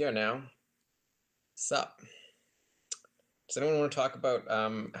 we're here now. Sup? Does anyone want to talk about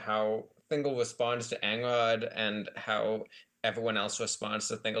how Thingol responds to Angwad and how everyone else responds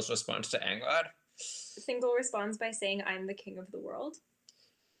to Thingol's response to Angwad? Thingol responds by saying, I'm the king of the world.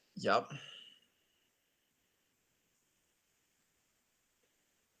 Yup.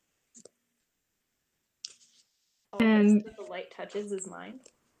 And the light touches his mind.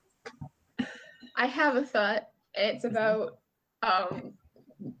 I have a thought. It's about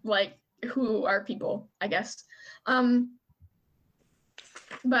like who are people, I guess.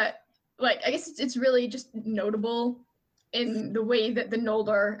 But like I guess it's really just notable in the way that the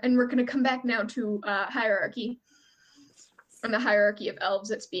Noldor, and we're gonna come back now to hierarchy and the hierarchy of elves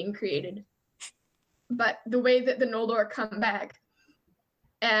that's being created. But the way that the Noldor come back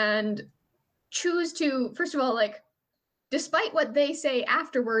and choose to, first of all, like, despite what they say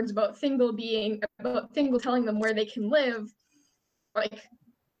afterwards about Thingol telling them where they can live, like,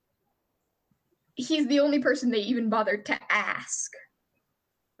 he's the only person they even bothered to ask,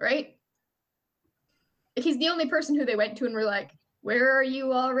 right? He's the only person who they went to and were like, where are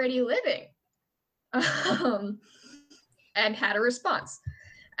you already living? And had a response.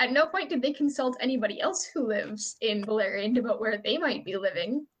 At no point did they consult anybody else who lives in Beleriand about where they might be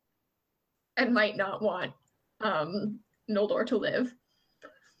living and might not want Noldor to live.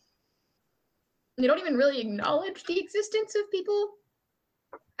 They don't even really acknowledge the existence of people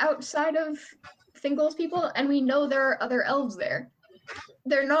outside of Thingol's people, and we know there are other elves there.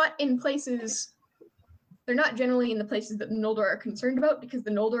 They're not generally in the places that the Noldor are concerned about, because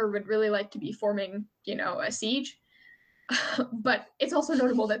the Noldor would really like to be forming, a siege. But it's also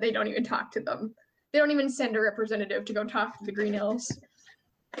notable that they don't even talk to them. They don't even send a representative to go talk to the Green Elves.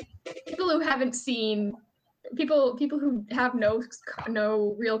 People who haven't seen, people who have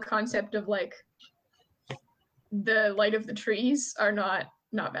no real concept of like the light of the trees are not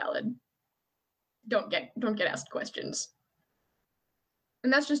valid. Don't get asked questions.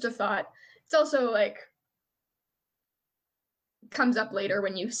 And that's just a thought. It's also like comes up later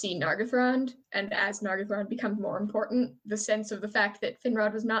when you see Nargothrond, and as Nargothrond becomes more important, the sense of the fact that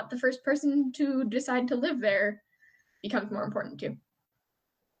Finrod was not the first person to decide to live there becomes more important too.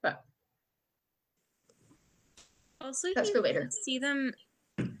 But Also, that's for later. See them.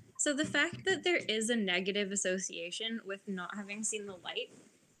 So the fact that there is a negative association with not having seen the light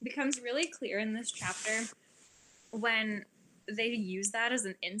becomes really clear in this chapter when they use that as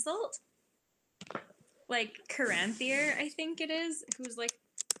an insult. like Caranthier, I think it is, who's like,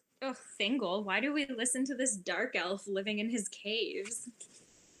 oh, Thingol, why do we listen to this dark elf living in his caves?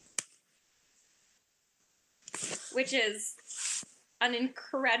 Which is an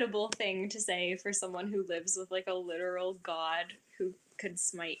incredible thing to say for someone who lives with like a literal god who could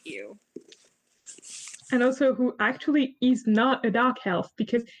smite you. And also who actually is not a dark elf,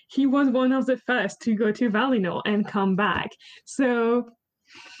 because he was one of the first to go to Valinor and come back. So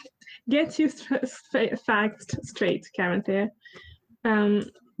get your facts straight, Caranthier.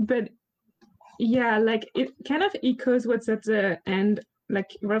 But yeah, like it kind of echoes what's at the end,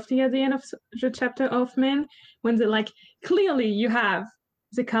 like roughly at the end of the chapter of Men, when they're like, clearly you have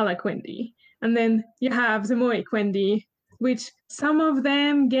the Calaquendi, and then you have the Moequendi, which some of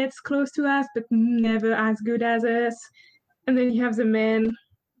them gets close to us, but never as good as us. And then you have the men.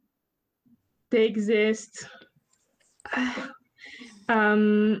 They exist.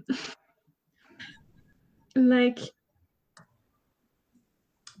 Like,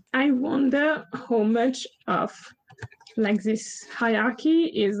 I wonder how much of like this hierarchy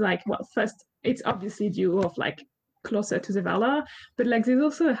is like, well, first it's obviously due of like closer to the Valar, but like there's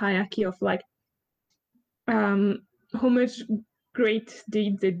also a hierarchy of like how much great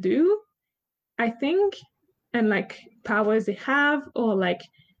deeds they do, I think, and like powers they have, or like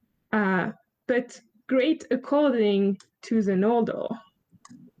but great according to the Noldor.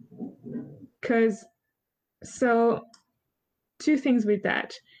 Because so two things with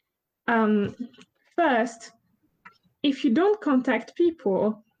that. First, if you don't contact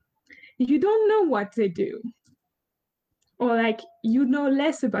people, you don't know what they do. Or like you know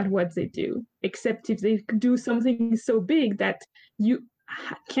less about what they do, except if they do something so big that you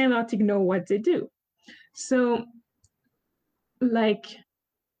cannot ignore what they do. So like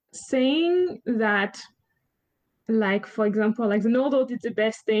saying that, like for example, like the Noldor did the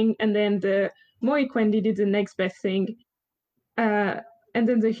best thing and then the Moequendi did the next best thing, and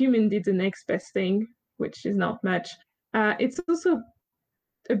then the human did the next best thing, which is not much. It's also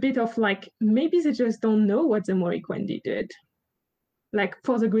a bit of like, maybe they just don't know what the Moequendi did. Like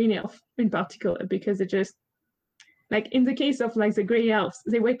for the green elf in particular, because they just, like in the case of like the gray elves,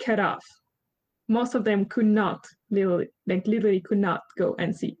 they were cut off. Most of them could not, literally could not go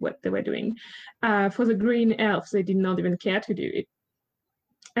and see what they were doing. For the green elves, they did not even care to do it.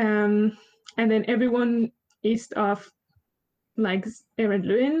 And then everyone east of like Ered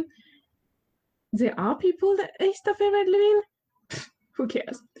Luin, there are people that east of Ered Luin. Who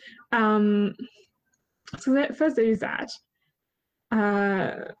cares? So first there is that.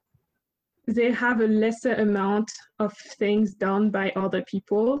 They have a lesser amount of things done by other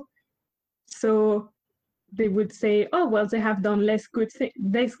people. So they would say, oh, well, they have done less great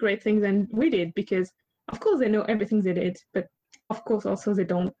things than we did, because of course they know everything they did, but of course also they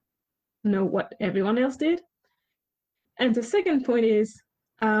don't know what everyone else did. And the second point is,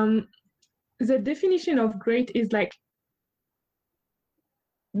 the definition of great is like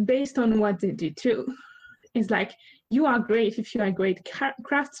based on what they do too. It's like, you are great if you are a great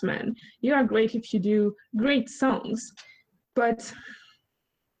craftsman. You are great if you do great songs. But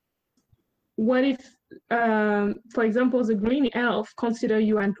what if, for example, the green elf consider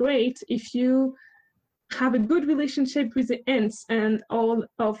you are great if you have a good relationship with the Ents and all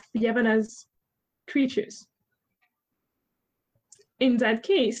of Yavanna's creatures? In that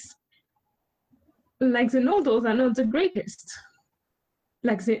case, like the Noldors are not the greatest.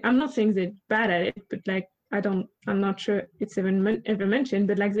 Like I'm not saying they're bad at it, but like I'm not sure it's ever mentioned,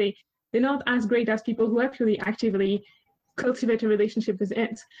 but like they're not as great as people who actually actively cultivate a relationship with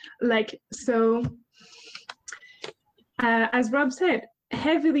Ents. Like, so as Rob said,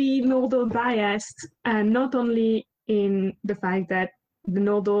 heavily Noldor biased, and not only in the fact that the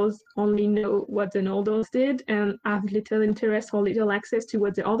Noldors only know what the Noldors did and have little interest or little access to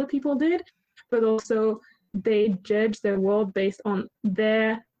what the other people did, but also they judge their world based on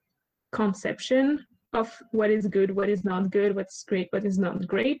their conception of what is good, what is not good, what's great, what is not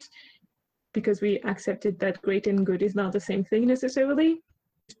great, because we accepted that great and good is not the same thing necessarily.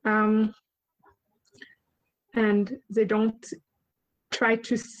 And they don't try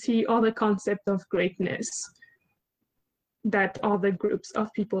to see other concepts of greatness that other groups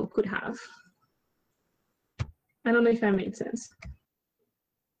of people could have. I don't know if that made sense.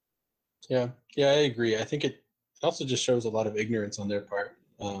 Yeah, I agree. I think it also just shows a lot of ignorance on their part.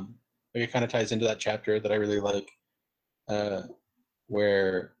 Like it kind of ties into that chapter that I really like,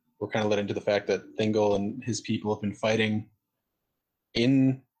 where we're kind of led into the fact that Thingol and his people have been fighting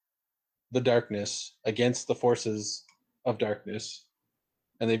in the darkness against the forces of darkness,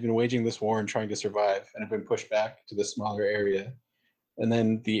 and they've been waging this war and trying to survive, and have been pushed back to the smaller area. And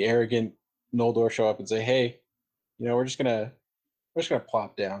then the arrogant Noldor show up and say, "Hey, we're just gonna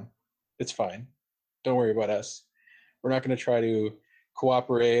plop down. It's fine. Don't worry about us. We're not gonna try to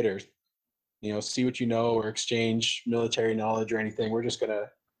cooperate or see what you know or exchange military knowledge or anything. We're just gonna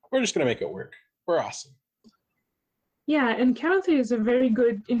make it work. We're awesome." Yeah, and Carathir is a very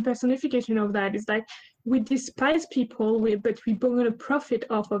good impersonification of that. It's like we despise people, but we're going to profit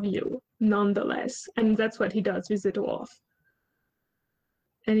off of you nonetheless, and that's what he does with the dwarf.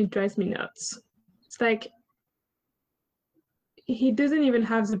 And it drives me nuts. It's like he doesn't even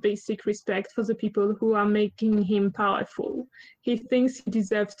have the basic respect for the people who are making him powerful. He thinks he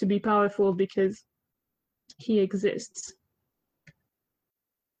deserves to be powerful because he exists.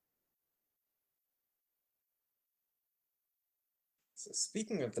 So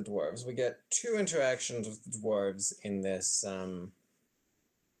speaking of the dwarves, we get two interactions with the dwarves in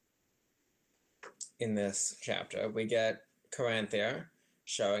this chapter. We get Caranthir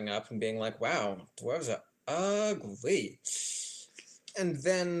showing up and being like, "Wow, dwarves are ugly." And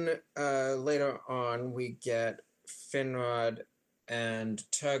then later on, we get Finrod and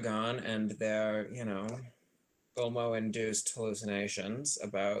Turgon and their, Ulmo-induced hallucinations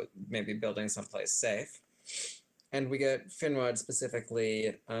about maybe building someplace safe. And we get Finrod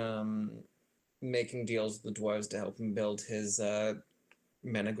specifically making deals with the dwarves to help him build his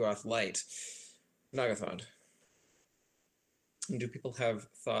Menegroth light. Nagathond. Do people have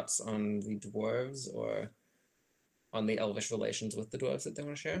thoughts on the dwarves or on the elvish relations with the dwarves that they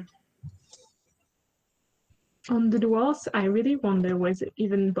want to share? On the dwarves, I really wonder why they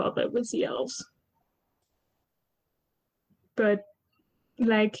even bother with the elves. But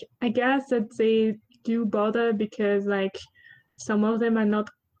I guess that they do bother because some of them are not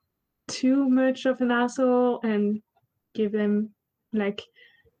too much of an asshole and give them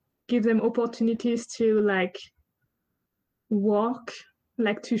opportunities to walk,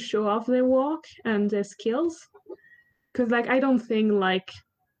 to show off their walk and their skills. Because I don't think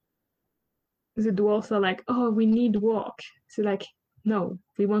the dwarves are oh, we need walk. So no,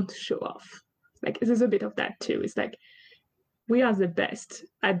 we want to show off. There's a bit of that too. It's we are the best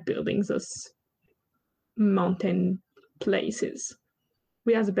at building those mountain places.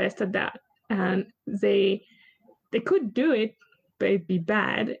 We are the best at that. And they could do it, but it'd be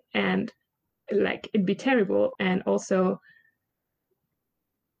bad and it'd be terrible. And also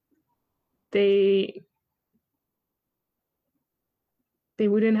they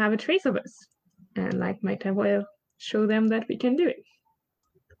wouldn't have a trace of us. And might as well show them that we can do it.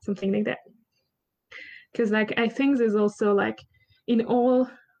 Something like that. Because I think there's also in all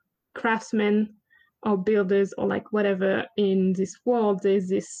craftsmen or builders or whatever in this world, there's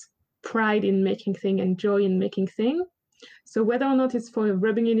this pride in making thing and joy in making thing. So whether or not it's for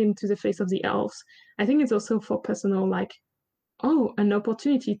rubbing it into the face of the elves, I think it's also for personal an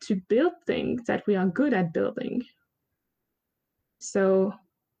opportunity to build things that we are good at building. So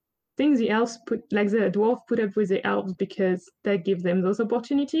things the elves put, the dwarf put up with the elves because that gives them those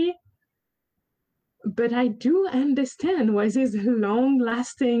opportunities. But I do understand why there's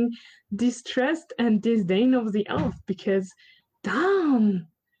long-lasting distrust and disdain of the elf because, damn,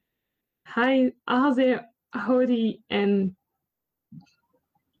 are they haughty and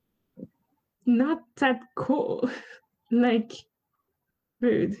not that cool?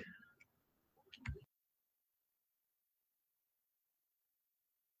 Rude.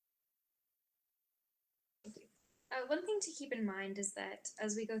 One thing to keep in mind is that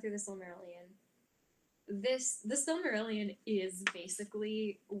as we go through the Silmarillion, the Silmarillion is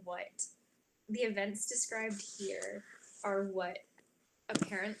basically what the events described here are what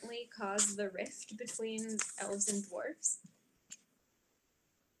apparently caused the rift between elves and dwarves.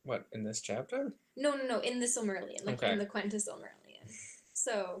 What, in this chapter? No, in the Silmarillion, Okay. in the Quenta Silmarillion.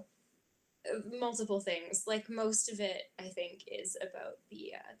 So, multiple things. Most of it, I think, is about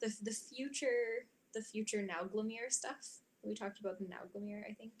the future Nauglamir stuff. We talked about the Nauglamir,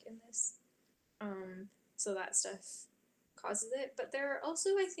 I think, in this. So that stuff causes it, but there are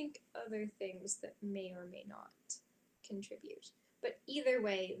also, I think, other things that may or may not contribute. But either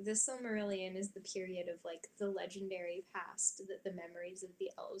way, the Silmarillion is the period of the legendary past that the memories of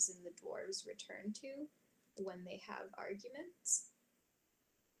the elves and the dwarves return to when they have arguments.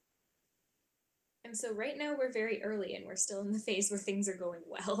 And so right now we're very early and we're still in the phase where things are going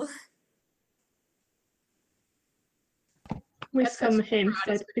well. With That's some 'cause hints Finrod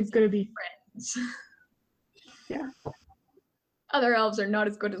that is it's going to be friends. Yeah. Other elves are not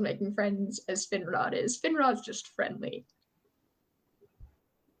as good as making friends as Finrod is. Finrod's just friendly.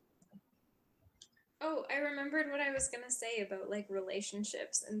 Oh, I remembered what I was gonna say about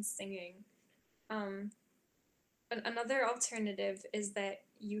relationships and singing. Another alternative is that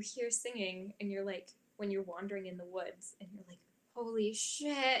you hear singing, and you're like, when you're wandering in the woods, and you're like, holy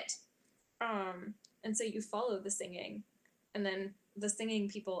shit. And so you follow the singing, and then the singing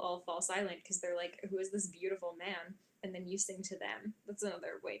people all fall silent because they're like, who is this beautiful man? And then you sing to them. That's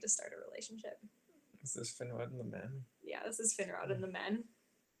another way to start a relationship. Is this Finrod and the men? Yeah, this is Finrod and the men.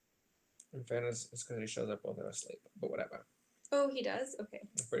 In fairness, it's because he shows up while they're asleep, but whatever. Oh, he does? Okay.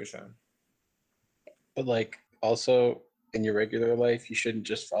 I'm pretty sure. But like, also in your regular life, you shouldn't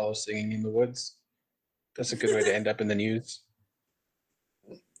just follow singing in the woods. That's a good way to end up in the news.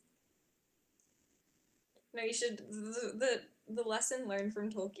 No, you should. The lesson learned from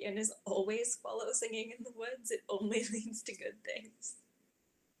Tolkien is always follow singing in the woods. It only leads to good things.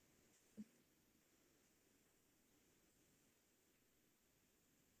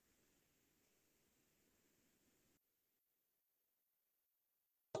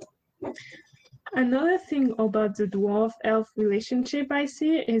 Another thing about the dwarf elf relationship I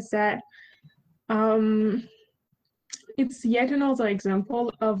see is that it's yet another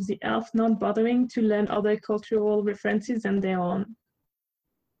example of the elf not bothering to learn other cultural references than their own.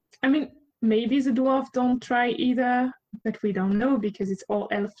 I mean, maybe the dwarf don't try either, but we don't know because it's all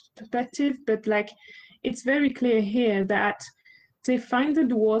elf perspective. But like, it's very clear here that they find the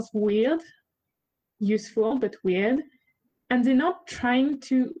dwarves weird, useful but weird, and they're not trying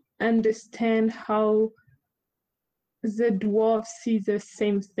to understand how the dwarves see the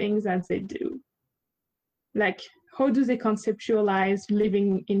same things as they do. Like, how do they conceptualize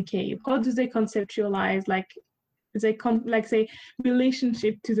living in cave? How do they conceptualize like say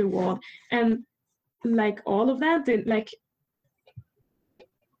relationship to the world? And like all of that, then like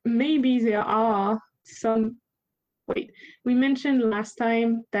maybe there are some. Wait, we mentioned last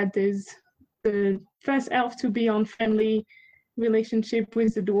time that there's the first elf to be on friendly relationship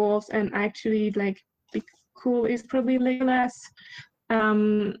with the dwarves, and actually like be cool is probably Legolas.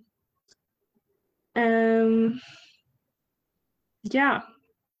 Yeah,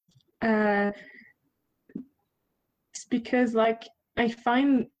 it's because like I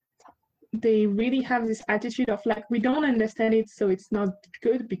find they really have this attitude of like, we don't understand it, so it's not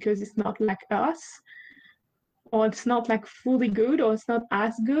good because it's not like us, or it's not like fully good, or it's not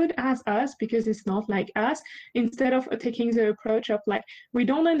as good as us because it's not like us, instead of taking the approach of like, we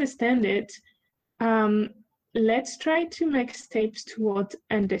don't understand it, let's try to make steps towards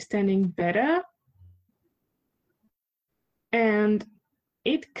understanding better. And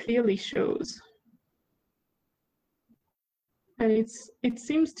it clearly shows. And it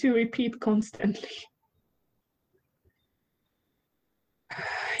seems to repeat constantly.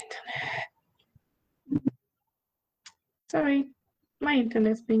 Internet. Sorry, my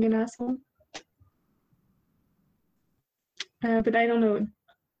internet's being an asshole. But I don't know.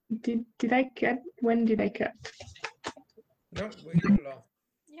 Did I cut? When did I cut? No, we hear it all.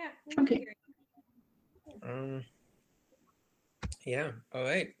 Yeah. Okay. Yeah. All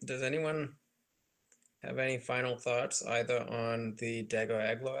right. Does anyone have any final thoughts either on the Dagor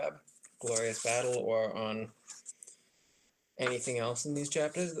Agloab glorious battle or on anything else in these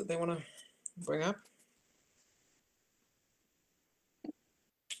chapters that they want to bring up?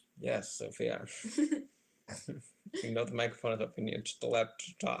 Yes, Sophia. You know the microphone is up and you're just allowed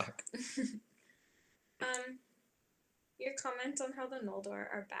to talk. Your comment on how the Noldor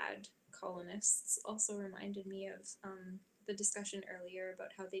are bad colonists also reminded me of the discussion earlier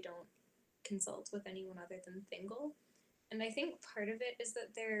about how they don't consult with anyone other than Thingol. And I think part of it is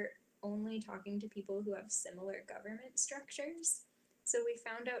that they're only talking to people who have similar government structures. So we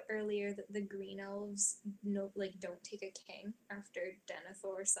found out earlier that the Green Elves don't take a king after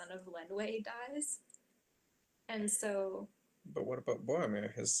Denethor, son of Lenwë, dies. And so... But what about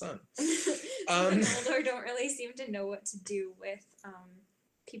Boromir, his son? The Noldor don't really seem to know what to do with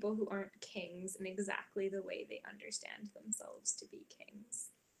people who aren't kings in exactly the way they understand themselves to be kings.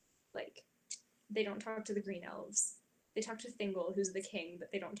 Like, they don't talk to the Green Elves. They talk to Thingol, who's the king,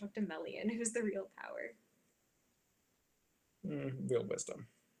 but they don't talk to Melian, who's the real power. Real wisdom.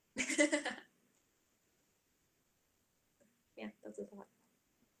 Yeah, that's a thought.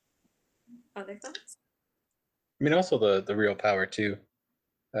 Other thoughts? I mean, also the real power too.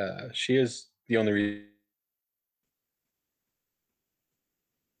 She is the only reason.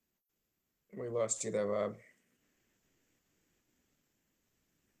 We lost you there, Rob.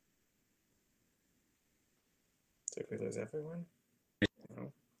 Did we lose everyone?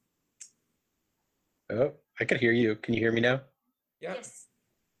 No. Oh, I could hear you. Can you hear me now? Yeah. Yes.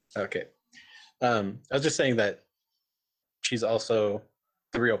 Okay. I was just saying that she's also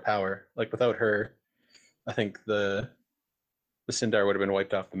the real power. Like without her, I think the Sindar would have been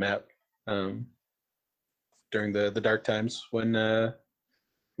wiped off the map during the dark times when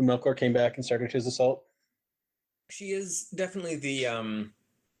Melkor came back and started his assault. She is definitely the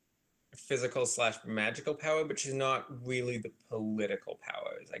physical / magical power, but she's not really the political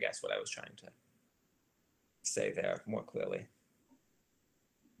power, is I guess what I was trying to say there more clearly.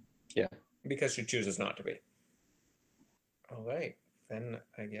 Yeah. Because she chooses not to be. All right, then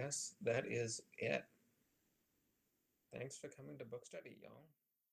I guess that is it. Thanks for coming to book study, y'all.